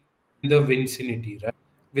within the vicinity, right?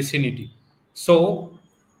 Vicinity. So,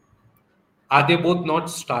 are they both not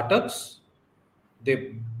startups?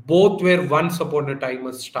 They both were once upon a time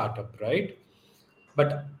a startup, right?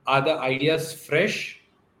 But are the ideas fresh?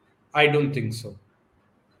 I don't think so.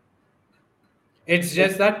 It's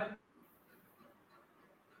just Okay. that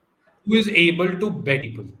who is able to bet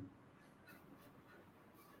people.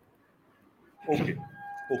 Okay.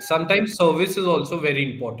 Okay. Sometimes service is also very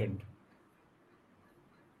important.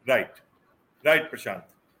 Right. Right Prashant.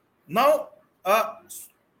 Now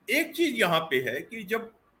एक चीज यहाँ पे है कि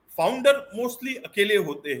जब founder mostly अकेले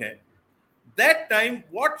होते हैं, that time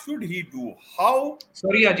what should he do? How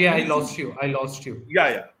Sorry, Ajay, I he should. lost you. I lost you.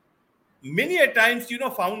 Yeah. Many a times,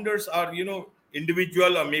 founders are,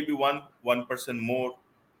 individual or maybe one person more,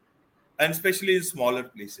 and especially in smaller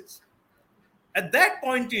places. At that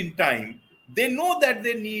point in time, they know that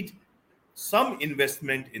they need some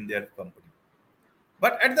investment in their company.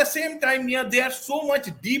 But at the same time, yeah, they are so much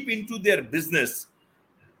deep into their business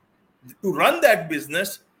to run that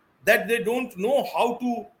business that they don't know how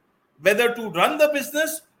to whether to run the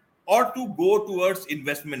business or to go towards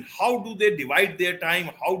investment. How do they divide their time?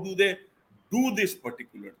 How do they do this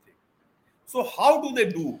particular thing? So how do they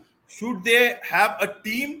do? Should they have a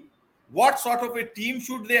team? What sort of a team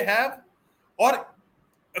should they have? Or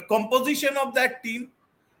a composition of that team?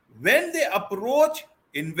 When they approach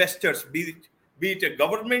investors, be it a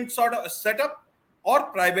government sort of setup or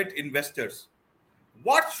private investors,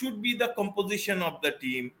 what should be the composition of the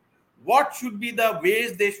team? What should be the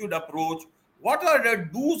ways they should approach? What are the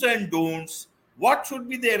do's and don'ts? What should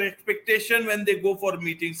be their expectation when they go for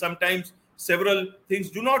meetings? Sometimes several things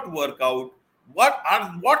do not work out.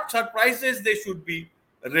 What surprises they should be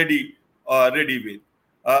ready with?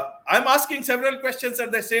 I'm asking several questions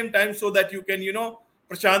at the same time so that you can,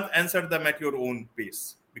 Prashant, answer them at your own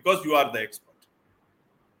pace because you are the expert.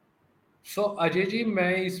 सो अजय जी,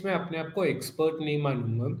 मैं इसमें अपने आप को expert नहीं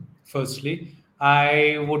मानूंगा. Firstly,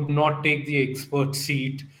 I would not take the expert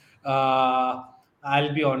seat.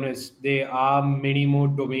 I'll be honest, there are many more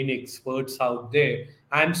domain experts out there.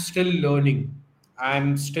 I'm still learning.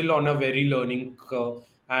 I'm still on a very learning curve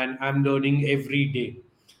and I'm learning every day.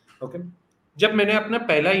 Okay. जब मैंने अपना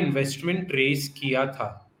पहला investment race किया था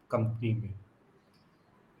company में,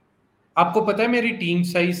 आपको पता है मेरी टीम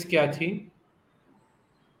साइज क्या थी?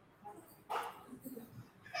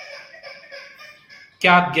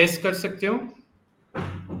 क्या आप गेस कर सकते हो?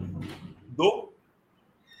 दो.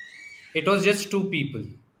 It was just 2 people,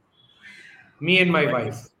 me and my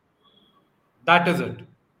wife. That is it.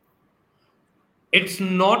 It's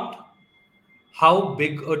not how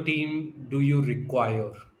big a team do you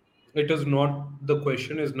require. It is not, the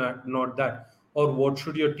question is not that, or what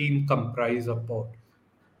should your team comprise about.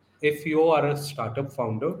 If you are a startup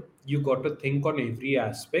founder, you got to think on every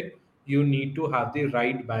aspect. You need to have the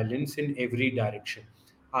right balance in every direction.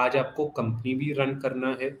 आज आपको company भी run करना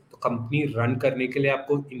है, तो company run करने के लिए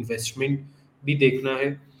आपको इन्वेस्टमेंट भी देखना है,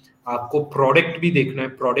 आपको प्रोडक्ट भी देखना है,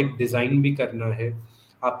 प्रोडक्ट डिजाइन भी करना है,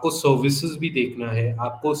 आपको सर्विसेज भी देखना है,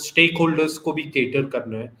 आपको स्टेक होल्डर्स को भी केटर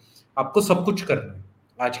करना है, आपको सब कुछ करना है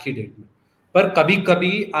आज की डेट में. पर कभी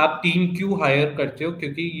कभी आप टीम क्यों हायर करते हो?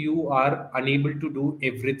 क्योंकि you are unable to do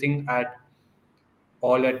everything at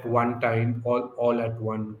all at one time, all at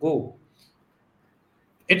one go.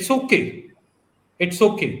 It's okay, it's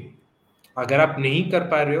okay. अगर आप नहीं कर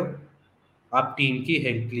पा रहे हो, आप टीम की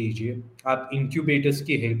हेल्प लीजिए, आप इंक्यूबेटर्स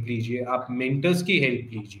की हेल्प लीजिए, आप मेंटर्स की हेल्प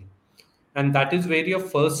लीजिए. And that is where your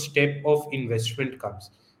first step of investment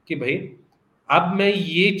comes. कि भाई अब मैं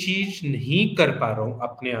ये चीज नहीं कर पा रहा हूं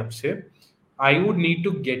अपने आप से, I would need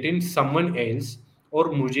to get in someone else,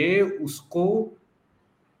 और मुझे उसको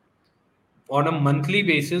on a monthly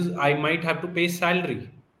basis I might have to pay salary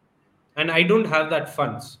and I don't have that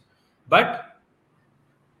funds. But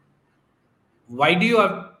why do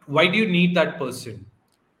you need that person?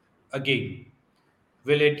 Again,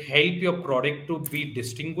 will it help your product to be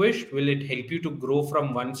distinguished? Will it help you to grow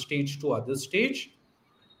from one stage to other stage?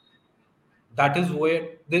 That is where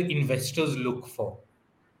the investors look for,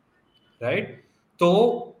 right? तो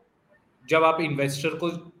जब आप investor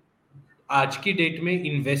को, आज की date में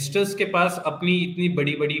investors के पास अपनी इतनी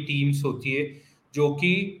बड़ी बड़ी टीम्स होती है जो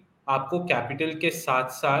कि आपको कैपिटल के साथ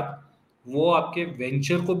साथ वो आपके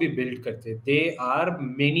वेंचर को भी बिल्ड करते हैं. They are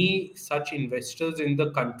many such investors in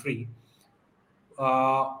the country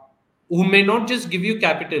who may not just give you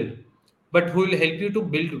capital but who will help you to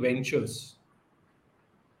build ventures,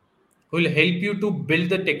 who will help you to build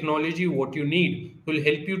the technology what you need, who will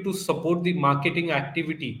help you to support the marketing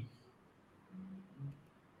activity.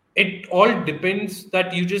 It all depends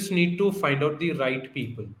that you just need to find out the right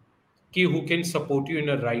people who can support you in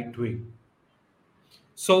a right way.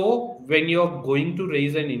 So when you're going to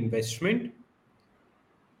raise an investment,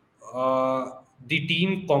 the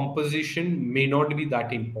team composition may not be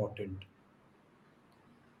that important.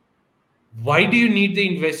 Why do you need the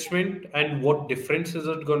investment and what difference is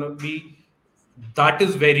it going to be? That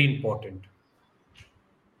is very important.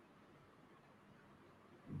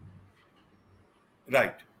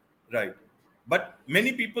 Right. But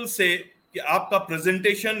many people say कि आपका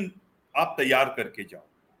presentation आप तैयार करके जाओ.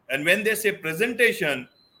 And when they say presentation,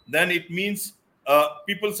 then it means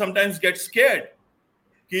people sometimes get scared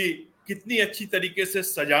कि कितनी अच्छी तरीके से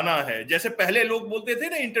सजाना है. जैसे पहले लोग बोलते थे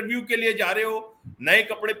ना, इंटरव्यू के लिए जा रहे हो, नए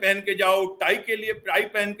कपड़े पहन के जाओ, टाई के लिए टाई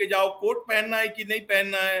पहन के जाओ, कोट पहनना है कि नहीं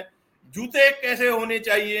पहनना है, जूते कैसे होने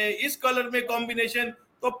चाहिए, इस कलर में कॉम्बिनेशन.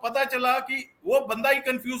 तो पता चला कि वो बंदा ही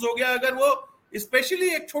कंफ्यूज हो गया. अगर वो स्पेशली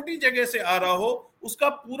एक छोटी जगह से आ रहा हो, उसका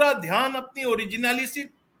पूरा ध्यान अपनी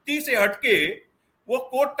ओरिजिनलिटी से हटके वो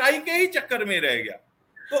कोट टाई के ही चक्कर में रह गया.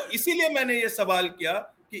 तो इसीलिए मैंने ये सवाल किया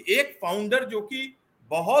कि एक फाउंडर जो कि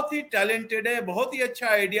बहुत ही talented है, बहुत ही अच्छा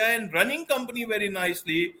idea and running company very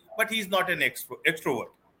nicely, but he's not an extrovert.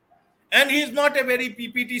 And he's not a very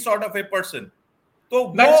PPT sort of a person. तो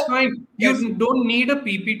That's वो fine. कैसे? You don't need a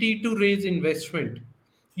PPT to raise investment.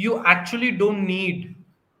 You actually don't need.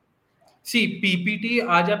 See, PPT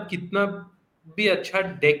आज आप कितना भी अच्छा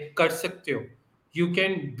deck कर सकते हो. You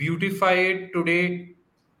can beautify it today.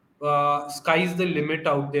 Sky's the limit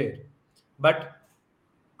out there. But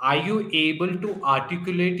are you able to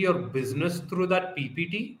articulate your business through that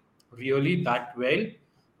PPT really that well?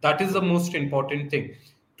 That is the most important thing.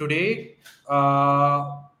 Today,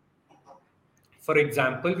 for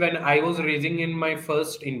example, when I was raising in my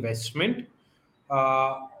first investment,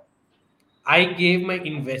 uh, I gave my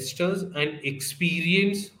investors an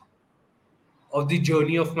experience of the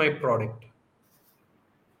journey of my product.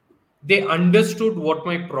 They understood what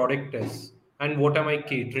my product is and what am I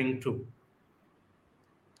catering to.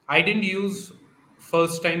 I didn't use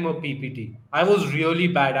first time a PPT. I was really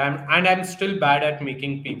bad. I'm still bad at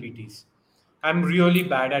making PPTs. I'm really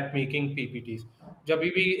bad at making PPTs. जब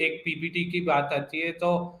भी एक PPT की बात आती है तो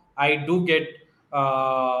I do get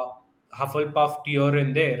Hufflepuff here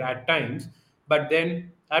and there at times, but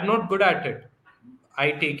then I'm not good at it.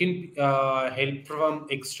 I taken help from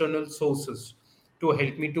external sources to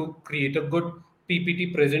help me to create a good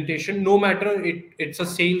PPT presentation. No matter it's a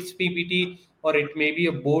sales PPT or it may be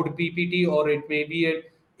a board PPT or it may be an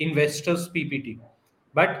investors PPT,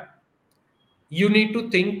 but you need to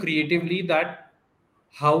think creatively that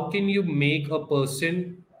how can you make a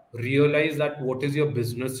person realize that what is your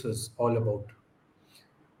business is all about.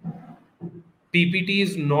 PPT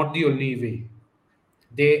is not the only way.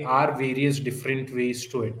 There are various different ways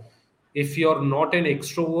to it. If you're not an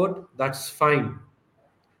extrovert, that's fine.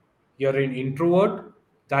 You're an introvert,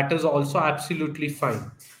 that is also absolutely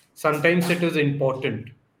fine. Sometimes it is important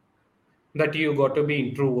that you got to be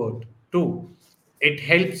introvert too. It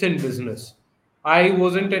helps in business. I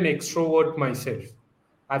wasn't an extrovert myself.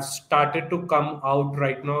 I've started to come out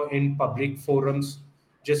right now in public forums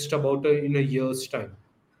just about in a year's time.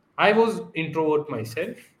 I was introvert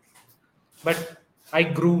myself, but I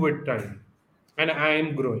grew with time and I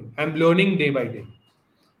am growing. I'm learning day by day.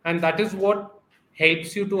 And that is what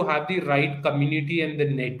helps you to have the right community and the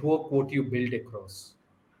network what you build across.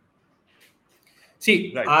 C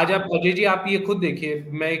Right. आज आप अजय जी आप ये खुद देखिए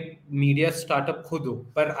मैं एक media startup खुद हूँ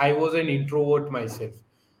पर I was an introvert myself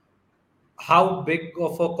how big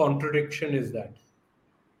of a contradiction is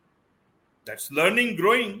That's learning,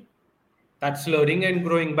 growing. That's learning and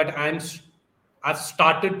growing but I've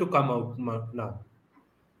started to come out now.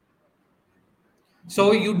 So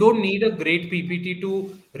you don't need a great PPT to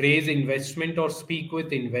raise investment or speak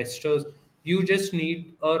with investors. You just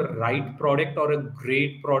need a right product or a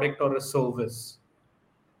great product or a service.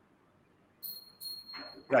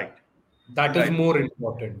 Right. That is Right. more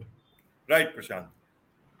important. Right, Prashant.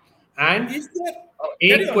 And Is there?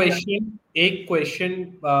 Carry a on.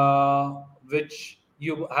 question which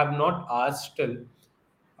you have not asked still,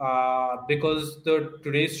 because the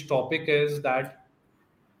today's topic is that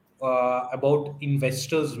about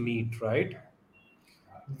investors meet, right?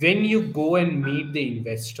 When you go and meet the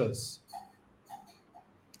investors,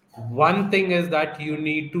 one thing is that you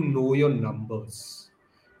need to know your numbers,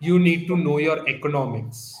 you need to know your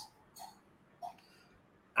economics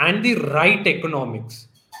and the right economics.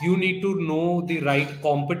 You need to know the right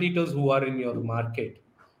competitors who are in your market.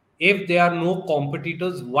 If there are no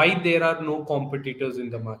competitors, why there are no competitors in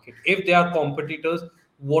the market? If there are competitors,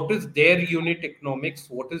 what is their unit economics?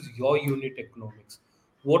 What is your unit economics?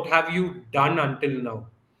 What have you done until now?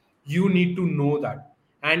 You need to know that.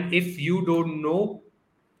 And if you don't know,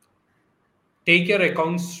 take your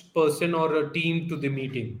accounts person or a team to the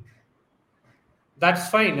meeting. That's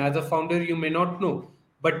fine. As a founder, you may not know,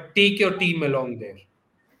 but take your team along there.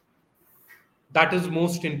 That is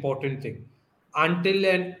most important thing. Until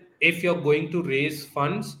and if you're going to raise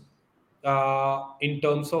funds in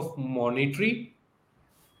terms of monetary,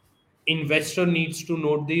 investor needs to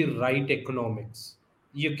know the right economics.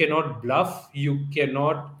 You cannot bluff. You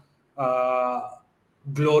cannot uh,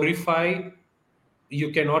 glorify.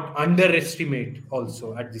 You cannot underestimate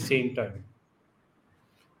also at the same time.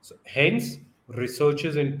 So hence, research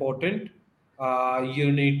is important.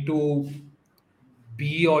 You need to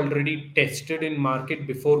be already tested in market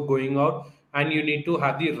before going out, and you need to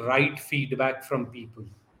have the right feedback from people.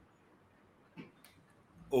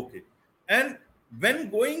 Okay. And when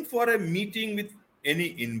going for a meeting with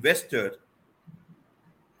any investor,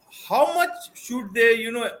 how much should they,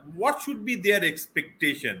 what should be their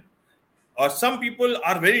expectation? Or some people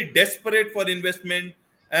are very desperate for investment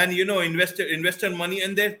and investor money,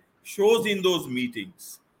 and shows in those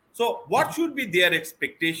meetings. So, what should be their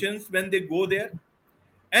expectations when they go there?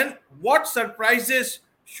 And what surprises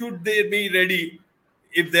should they be ready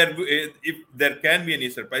if there can be any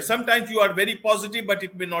surprise? Sometimes you are very positive, but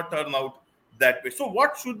it may not turn out that way. So,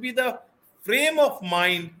 what should be the frame of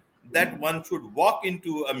mind that one should walk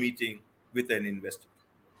into a meeting with an investor?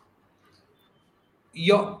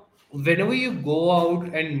 Whenever you go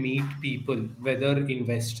out and meet people, whether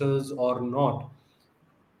investors or not,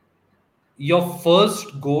 your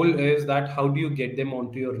first goal is that how do you get them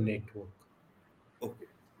onto your network? Okay.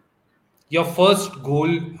 Your first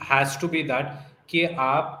goal has to be that कि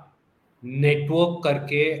आप network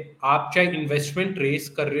करके आप चाहे investment race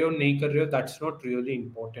कर रहे हो नहीं कर रहे हो, दैट्स नॉट रियली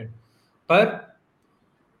इंपॉर्टेंट, पर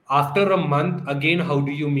after a month again how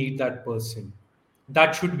do you meet that person?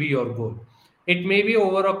 That should be your goal. It may be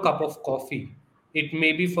over a cup of coffee, it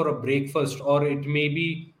may be for a breakfast, or it may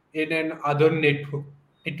be in an other network,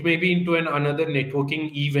 it may be into an another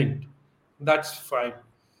networking event. That's fine,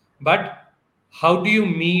 but how do you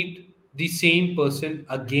meet the same person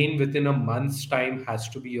again within a month's time has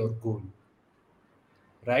to be your goal,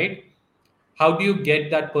 right? How do you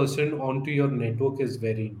get that person onto your network is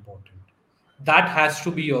very important. That has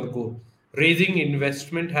to be your goal. Raising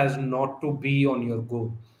investment has not to be on your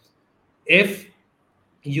goal. If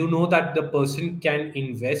you know that the person can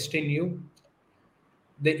invest in you,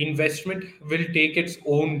 the investment will take its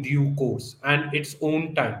own due course and its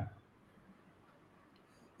own time.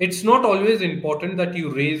 It's not always important that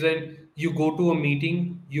you raise and you go to a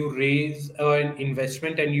meeting, you raise an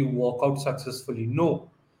investment and you walk out successfully. No.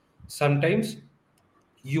 Sometimes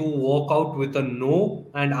you walk out with a no,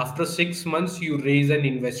 and after 6 months you raise an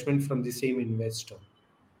investment from the same investor.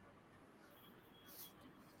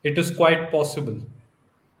 It is quite possible.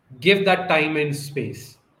 Give that time and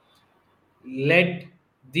space. Let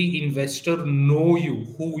the investor know you,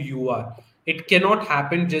 who you are. It cannot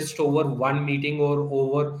happen just over one meeting or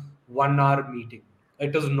over 1 hour meeting.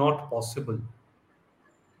 It is not possible.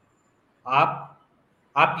 आप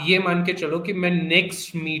आप ये मान के चलो कि मैं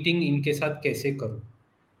next meeting इनके साथ कैसे करूं,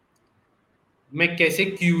 मैं कैसे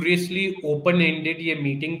क्यूरियसली ओपन एंडेड ये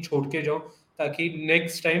मीटिंग छोड़ के जाऊं ताकि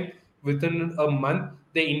next time with in a month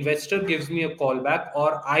the investor gives me a call back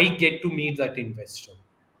और I get to meet that investor.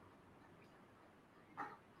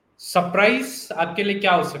 Surprise आपके लिए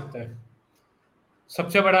क्या हो सकता है?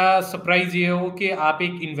 सबसे बड़ा सरप्राइज ये हो कि आप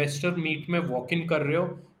एक इन्वेस्टर मीट में वॉक इन कर रहे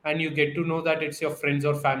हो and you get to know that it's your friends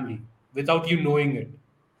और family without you knowing it.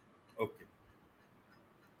 Okay.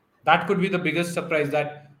 That could be the biggest surprise,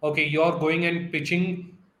 that okay, you're going and pitching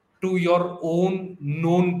to your own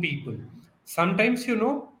known people. Sometimes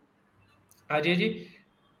Ajay ji,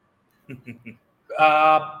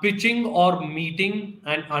 pitching or meeting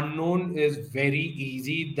an unknown is very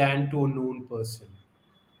easy than to a known person.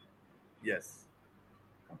 Yes.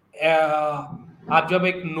 आप जब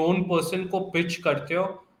एक known person को pitch करते हो,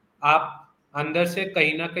 आप अंदर से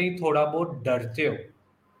कहीं ना कहीं थोड़ा बहुत डरते हो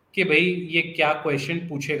कि भाई ये क्या क्वेश्चन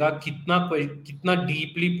पूछेगा, कितना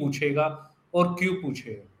डीपली पूछेगा और क्यों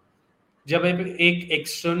पूछेगा. जब एक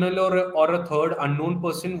एक्सटर्नल और अ थर्ड अननोन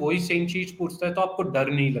पर्सन वही सेम चीज पूछता है तो आपको डर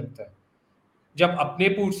नहीं लगता है. जब अपने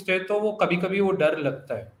पूछते हैं तो वो कभी कभी वो डर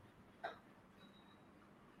लगता है,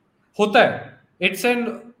 होता है. It's an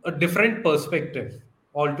different perspective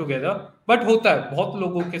all together, but होता है, बहुत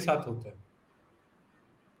लोगों के साथ होता है.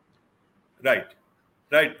 Right,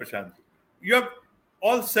 right, Prashant. You have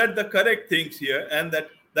all said the correct things here, and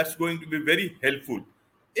that's going to be very helpful.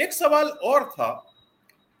 एक सवाल और था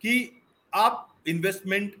कि आप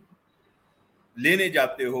इन्वेस्टमेंट लेने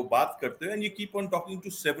जाते हो, बात करते हो, and you keep on talking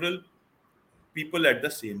to several people at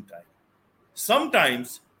the same time.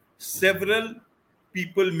 Sometimes several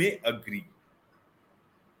people may agree,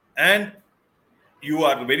 and you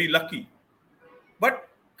are very lucky. But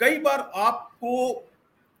कई बार आपको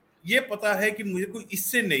ये पता है कि मुझे कोई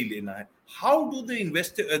इससे नहीं लेना है. How do the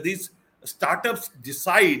investor this startups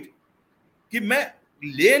decide कि मैं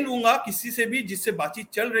ले लूंगा किसी से भी जिससे बातचीत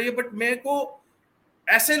चल रही है, बट मेरे को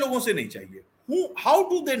ऐसे लोगों से नहीं चाहिए. How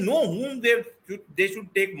do they know whom they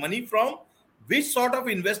should take money from, which sort of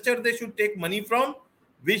investor they should take money from,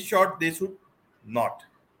 which sort they should not?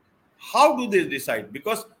 How do they decide?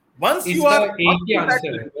 Because once you इसका are एक ही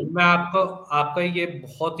answer है, मैं आपका ये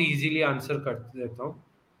बहुत easily answer कर देता हूँ.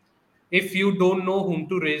 If you don't know whom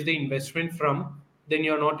to raise the investment from, then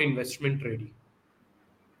you're not investment ready.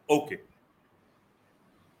 Okay.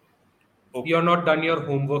 You're not done your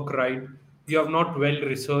homework right. You have not well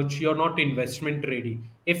researched. You're not investment ready.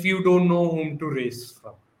 If you don't know whom to raise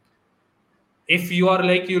from. If you are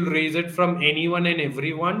like you'll raise it from anyone and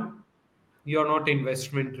everyone, you're not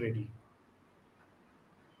investment ready.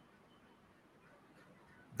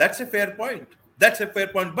 That's a fair point.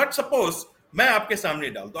 But suppose मैं आपके सामने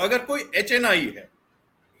डालता हूं, अगर कोई HNI है,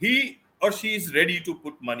 he or she is ready to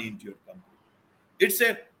put money into your company. It's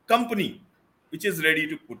a company which is ready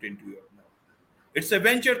to put into your money. It's a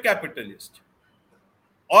venture capitalist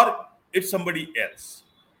or it's somebody else.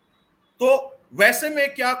 तो वैसे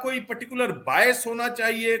में क्या कोई particular बायस होना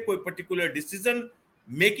चाहिए, कोई particular decision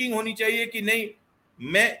making होनी चाहिए कि नहीं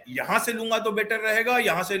मैं यहां से लूंगा तो बेटर रहेगा,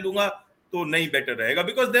 यहां से लूंगा तो नहीं बेटर रहेगा?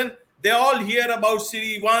 Because then they all hear about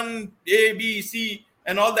series 1 A B C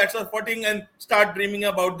and all that sort of thing and start dreaming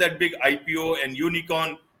about that big IPO and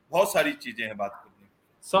unicorn. बहुत सारी चीजें हैं बात करने की.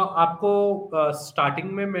 सो आपको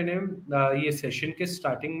स्टार्टिंग में मैंने ये सेशन के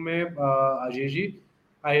स्टार्टिंग में अजय जी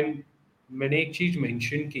मैंने एक चीज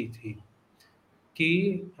मेंशन की थी कि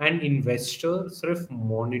एन इन्वेस्टर सिर्फ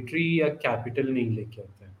मॉनेटरी या कैपिटल नहीं लेके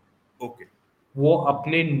आता है. ओके. वो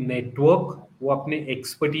अपने नेटवर्क, वो अपने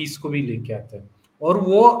एक्सपर्टीज को भी लेके आता है और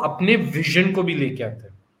वो अपने विजन को भी लेके आता है.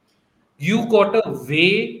 You got a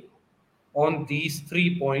way on these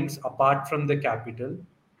 3 points apart from the capital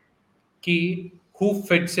कि who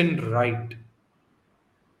fits in right.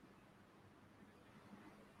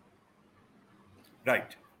 राइट.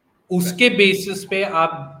 उसके बेसिस पे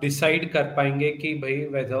आप डिसाइड कर पाएंगे कि भाई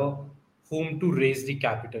whether whom to raise the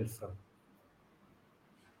capital from.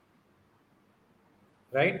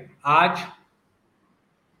 Right.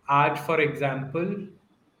 आज फॉर एग्जाम्पल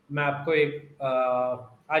मैं आपको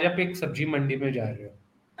आज आप एक सब्जी मंडी में जा रहे हो,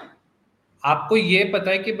 आपको ये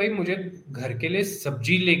पता है कि भाई मुझे घर के लिए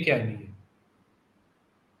सब्जी लेके आनी है.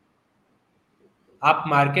 आप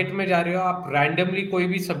मार्केट में जा रहे हो, आप रैंडमली कोई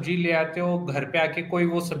भी सब्जी ले आते हो, घर पे आके कोई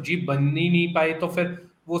वो सब्जी बन ही नहीं पाई तो फिर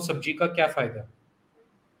वो सब्जी का क्या फायदा?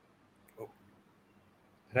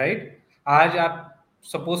 राइट. आज आप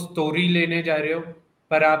सपोज तोरी लेने जा रहे हो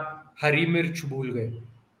पर आप हरी मिर्च भूल गए,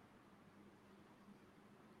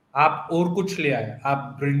 आप और कुछ ले आए,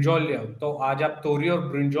 आप ब्रिंजॉल ले आओ, तो आज आप तोरी और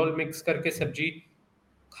ब्रिंजॉल मिक्स करके सब्जी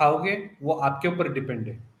खाओगे, वो आपके ऊपर डिपेंड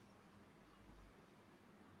है.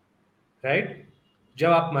 राइट.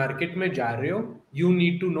 जब आप मार्केट में जा रहे हो, यू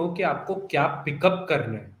नीड टू नो कि आपको क्या पिकअप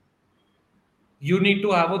करना है. You need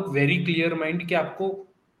to have a very clear mind कि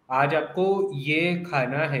आपको ये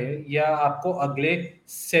खाना है या आपको अगले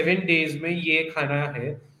 7 डेज में ये खाना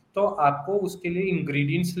है, तो आपको उसके लिए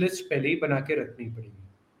इंग्रेडिएंट्स लिस्ट पहले ही बना के रखनी पड़ेगी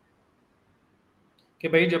कि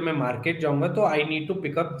भाई जब मैं मार्केट जाऊंगा तो I need to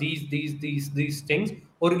pick up these things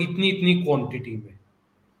और इतनी इतनी क्वांटिटी में.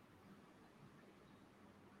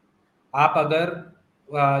 आप अगर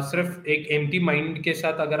सिर्फ एक एम्प्टी माइंड के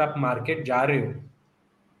साथ अगर आप मार्केट जा रहे हो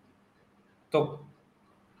तो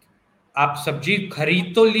आप सब्जी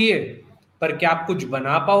खरीद तो लिए, पर क्या आप कुछ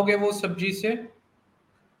बना पाओगे वो सब्जी से?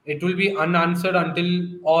 It will be unanswered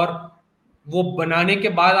until, और वो बनाने के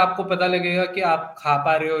बाद आपको पता लगेगा कि आप खा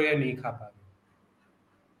पा रहे हो या नहीं खा पा रहे हो.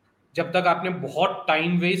 जब तक आपने बहुत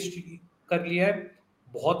टाइम वेस्ट कर लिया है,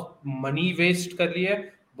 बहुत मनी वेस्ट कर लिया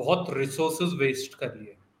है, बहुत रिसोर्सेज वेस्ट कर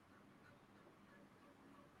लिए.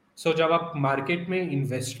 सो जब आप मार्केट में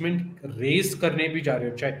इन्वेस्टमेंट रेज करने भी जा रहे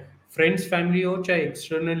हो, चाहे फ्रेंड्स फैमिली हो चाहे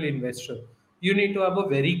external investor, you need to have a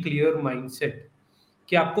very clear mindset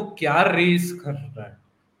कि आपको क्या रेज करना है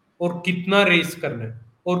और कितना रेज करना है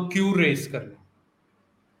और क्यों रेज करना है.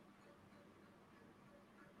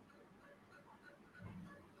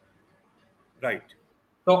 राइट.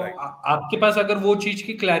 तो आपके पास अगर वो चीज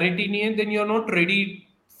की क्लैरिटी नहीं है, then you are not ready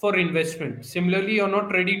for investment. Similarly you are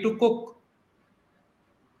not ready to cook.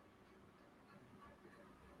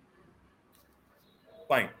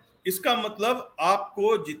 Fine. इसका मतलब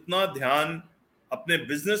आपको जितना ध्यान अपने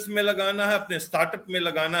बिजनेस में लगाना है, अपने स्टार्टअप में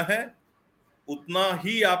लगाना है, उतना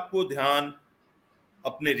ही आपको ध्यान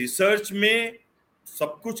अपने रिसर्च में,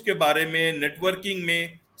 सब कुछ के बारे में, नेटवर्किंग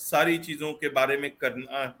में, सारी चीजों के बारे में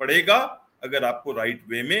करना पड़ेगा अगर आपको राइट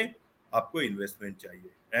वे में आपको इन्वेस्टमेंट चाहिए.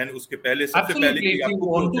 एंड उसके पहले सबसे पहले कि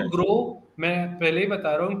आपको वांट टू ग्रो, मैं पहले ही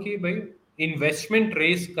बता रहा हूँ कि भाई इन्वेस्टमेंट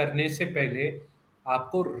रेस करने से पहले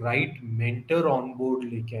आपको राइट मेंटर ऑन बोर्ड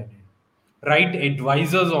लेके आने, राइट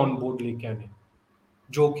एडवाइजर्स ऑन बोर्ड लेके आने,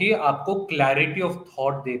 जो कि आपको क्लैरिटी ऑफ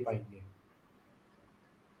थॉट दे पाएंगे.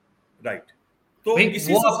 राइट. तो भाई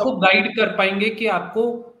इसी वो से आपको गाइड कर पाएंगे कि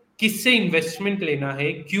आपको किससे इन्वेस्टमेंट लेना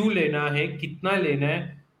है, क्यों लेना है, कितना लेना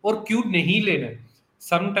है और क्यों नहीं लेना है.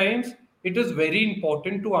 Sometimes it is very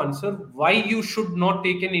important to answer why you should not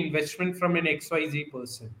take an investment from an XYZ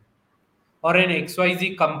person or an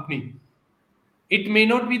XYZ company. It may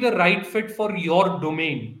not be the right fit for your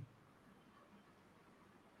domain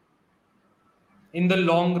in the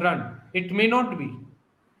long run. It may not be.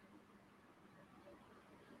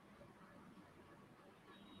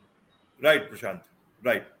 Right Prashant.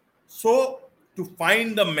 Right. So to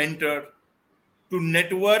find the mentor, to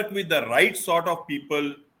network with the right sort of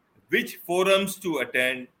people, which forums to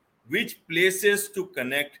attend, which places to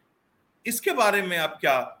connect. इसके बारे में आप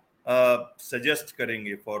क्या suggest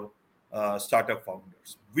करेंगे for startup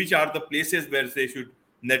founders? Which are the places where they should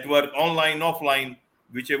network, online, offline,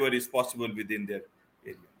 whichever is possible within their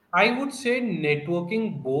area? I would say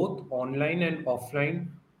networking both online and offline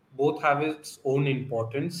both have its own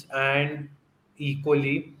importance and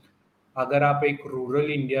equally अगर आप एक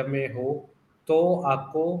rural India में हो तो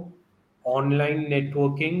आपको online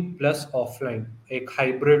networking plus offline एक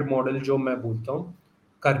hybrid model जो मैं बोलता हूँ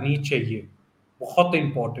करनी चाहिए बहुत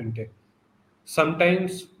इम्पोर्टेंट है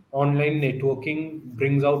sometimes online networking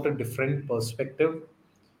brings out a different perspective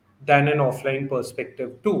than an offline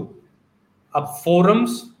perspective too. अब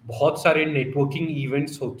फोरम्स बहुत सारे नेटवर्किंग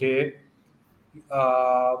इवेंट्स होते हैं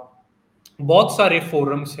बहुत सारे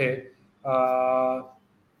फोरम्स है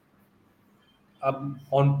अब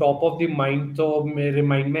on top of the mind तो मेरे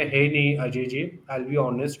माइंड में है नहीं Ajay ji I will be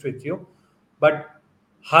honest with you but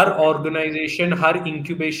her organisation her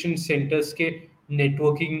incubation centres के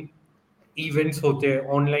नेटवर्किंग इवेंट्स होते हैं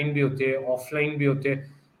ऑनलाइन भी होते हैं ऑफलाइन भी होते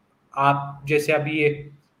हैं आप जैसे अभी ये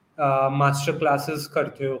मास्टर क्लासेस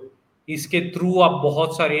करते हो इसके थ्रू आप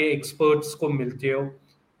बहुत सारे एक्सपर्ट्स को मिलते हो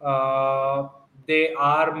दे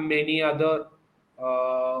are many other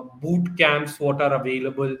boot camps what are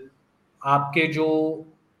available आपके जो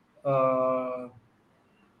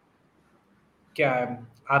क्या है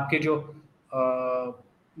आपके जो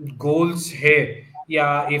गोल्स है या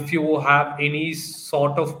if you have any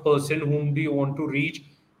sort of person whom do you want to reach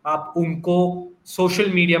आप उनको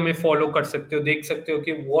सोशल मीडिया में फॉलो कर सकते हो देख सकते हो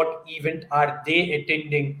कि what event are they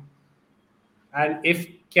attending and if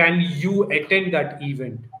can you attend that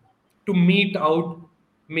event to meet out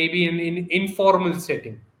maybe in informal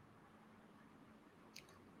setting.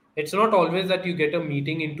 It's not always that you get a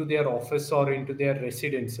meeting into their office or into their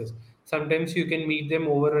residences. Sometimes you can meet them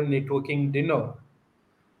over a networking dinner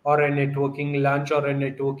or a networking lunch or a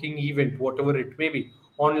networking event, whatever it may be,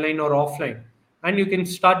 online or offline, and you can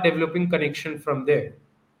start developing connection from there.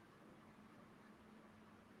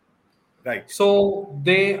 Right. So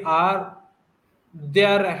there are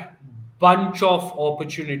a bunch of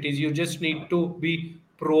opportunities. You just need to be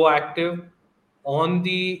proactive on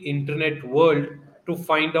the internet world to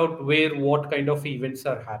find out where what kind of events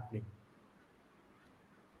are happening.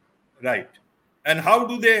 Right. And how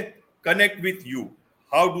do they connect with you?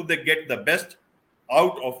 How do they get the best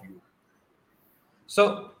out of you?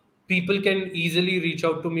 So people can easily reach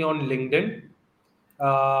out to me on LinkedIn.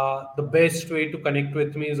 The best way to connect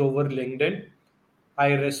with me is over LinkedIn.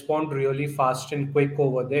 I respond really fast and quick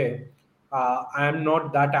over there. I am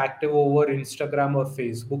not that active over Instagram or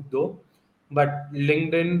Facebook though, but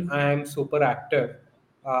LinkedIn I am super active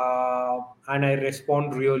and I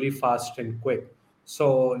respond really fast and quick.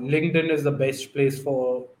 So LinkedIn is the best place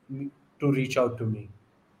for to reach out to me.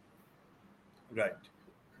 Right.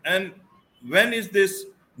 And when is this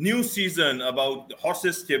new season about the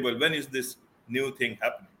horses stable? When is this new thing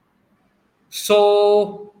happening?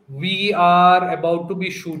 So we are about to be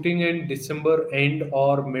shooting in December end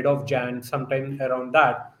or mid of Jan, sometime around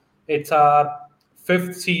that. It's our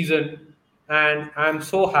fifth season, and I'm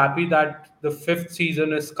so happy that the fifth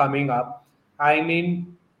season is coming up. I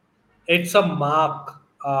mean, it's a mark.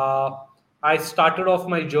 I started off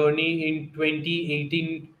my journey in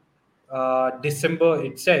 2018 December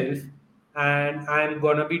itself, and I'm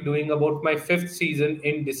gonna be doing about my fifth season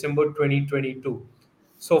in December 2022.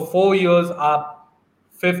 So 4 years up,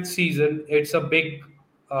 fifth season. It's a big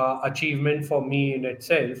achievement for me in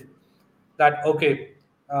itself. That okay,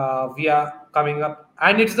 we are coming up,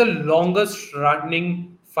 and it's the longest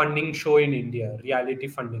running funding show in India, reality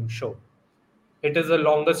funding show. It is the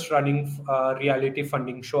longest running reality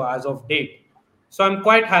funding show as of date. So I'm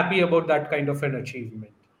quite happy about that kind of an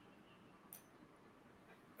achievement.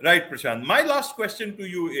 Right, Prashant. My last question to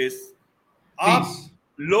you is, आप Please.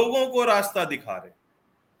 लोगों को रास्ता दिखा रहे,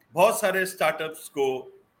 बहुत सारे startups को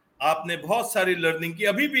आपने बहुत सारी लर्निंग की.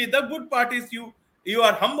 अभी भी the good part is you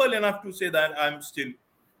are humble enough to say that I'm still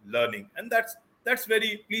learning, and that's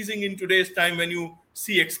very pleasing in today's time when you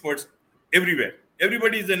see experts everywhere.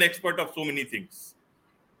 Everybody is an expert of so many things,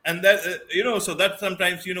 and that so that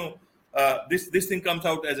sometimes this thing comes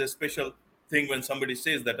out as a special thing when somebody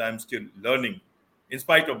says that I'm still learning in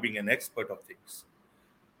spite of being an expert of things.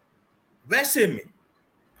 वैसे में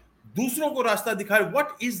दूसरों को रास्ता दिखाए,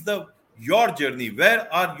 what is your journey? Where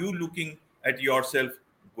are you looking at yourself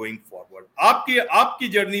going forward? आपकी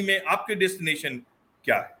journey में आपके destination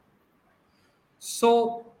क्या है?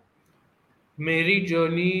 So मेरी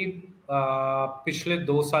जर्नी पिछले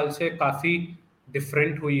 2 साल से काफी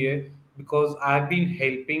different हुई है, because I've been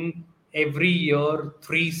helping every year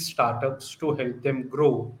 3 startups to help them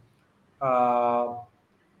grow uh,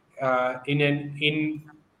 in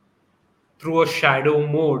through a shadow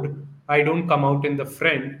mode. I don't come out in the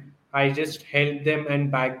front. I just help them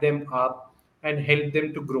and back them up and help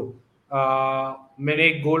them to grow. मैंने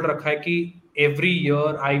एक गोल रखा है कि every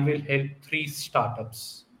year I will help 3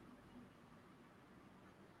 startups,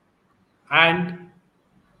 and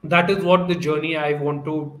that is what the journey I want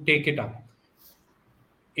to take it up.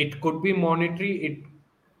 It could be monetary, it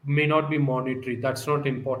may not be monetary. That's not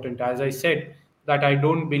important. As I said, that I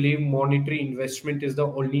don't believe monetary investment is the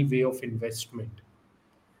only way of investment.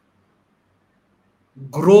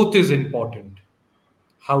 Growth is important.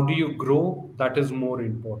 How do you grow, that is more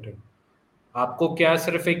important. आपको क्या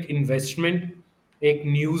सिर्फ एक investment एक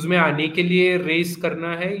news में आने के लिए race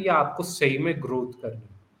करना है, या आपको सही में ग्रोथ करना है,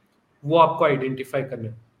 वो आपको आइडेंटिफाई करना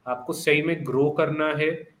है. आपको सही में ग्रो करना है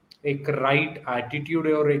एक राइट एटीट्यूड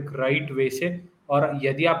और एक राइट वे से. और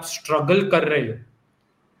यदि आप स्ट्रगल कर रहे हो,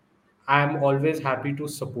 I am always happy to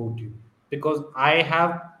support you, because I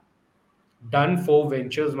have done 4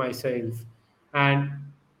 ventures myself, and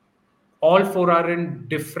all four are in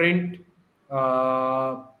different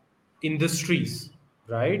uh, industries,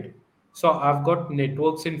 right? So I've got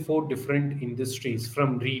networks in 4 different industries,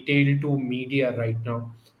 from retail to media right now.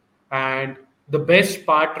 And the best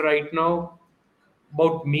part right now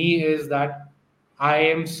about me is that I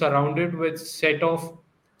am surrounded with set of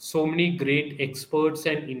so many great experts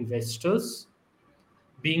and investors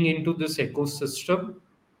being into this ecosystem,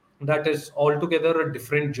 that is altogether a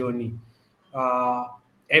different journey. uh,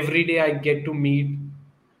 every day I get to meet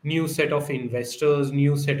new set of investors,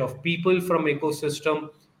 new set of people from ecosystem,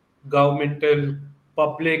 governmental,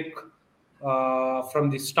 public, from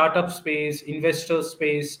the startup space, investor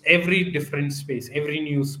space, every different space, every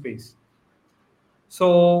new space.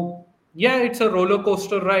 So yeah, it's a roller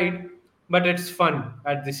coaster ride, but it's fun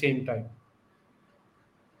at the same time.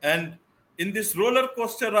 And in this roller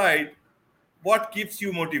coaster ride, what keeps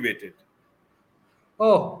you motivated?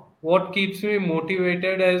 Oh, what keeps me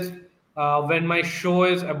motivated is when my show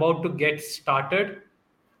is about to get started.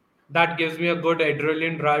 That gives me a good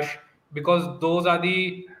adrenaline rush, because those are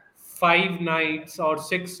the 5 nights or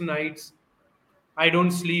 6 nights I don't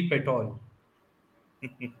sleep at all.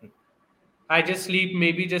 I just sleep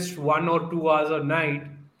maybe just 1 or 2 hours a night,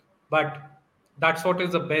 but that's what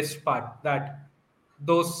is the best part. That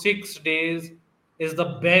those 6 days is the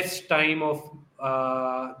best time of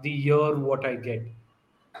the year what I get.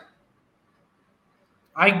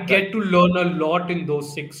 I Right. get to learn a lot in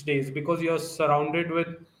those 6 days, because you're surrounded with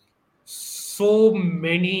so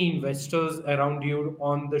many investors around you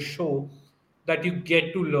on the show that you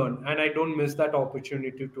get to learn, and I don't miss that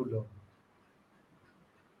opportunity to learn.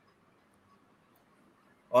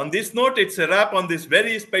 On this note, it's a wrap on this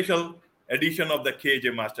very special edition of the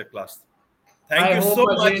KJ Masterclass. Thank I you hope, so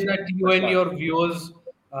much, Ajay, that you and Prashant. your viewers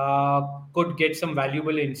could get some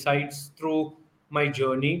valuable insights through my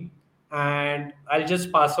journey. And I'll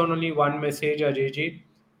just pass on only one message, Ajay ji,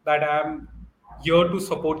 that I'm here to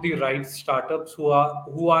support the right startups who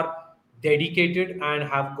are dedicated and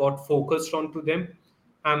have got focused onto them.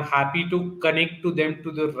 I'm happy to connect to them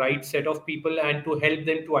to the right set of people and to help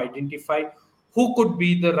them to identify who could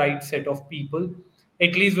be the right set of people,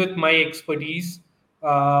 at least with my expertise.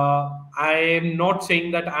 I am not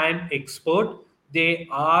saying that I am expert. There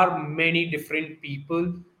are many different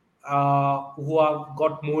people who have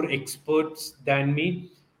got more experts than me.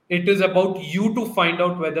 It is about you to find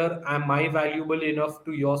out whether am I valuable enough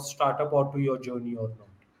to your startup or to your journey or not.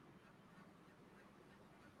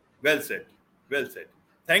 Well said. Well said.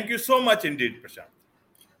 Thank you so much indeed, Prashant.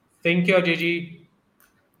 Thank you, Ajay ji.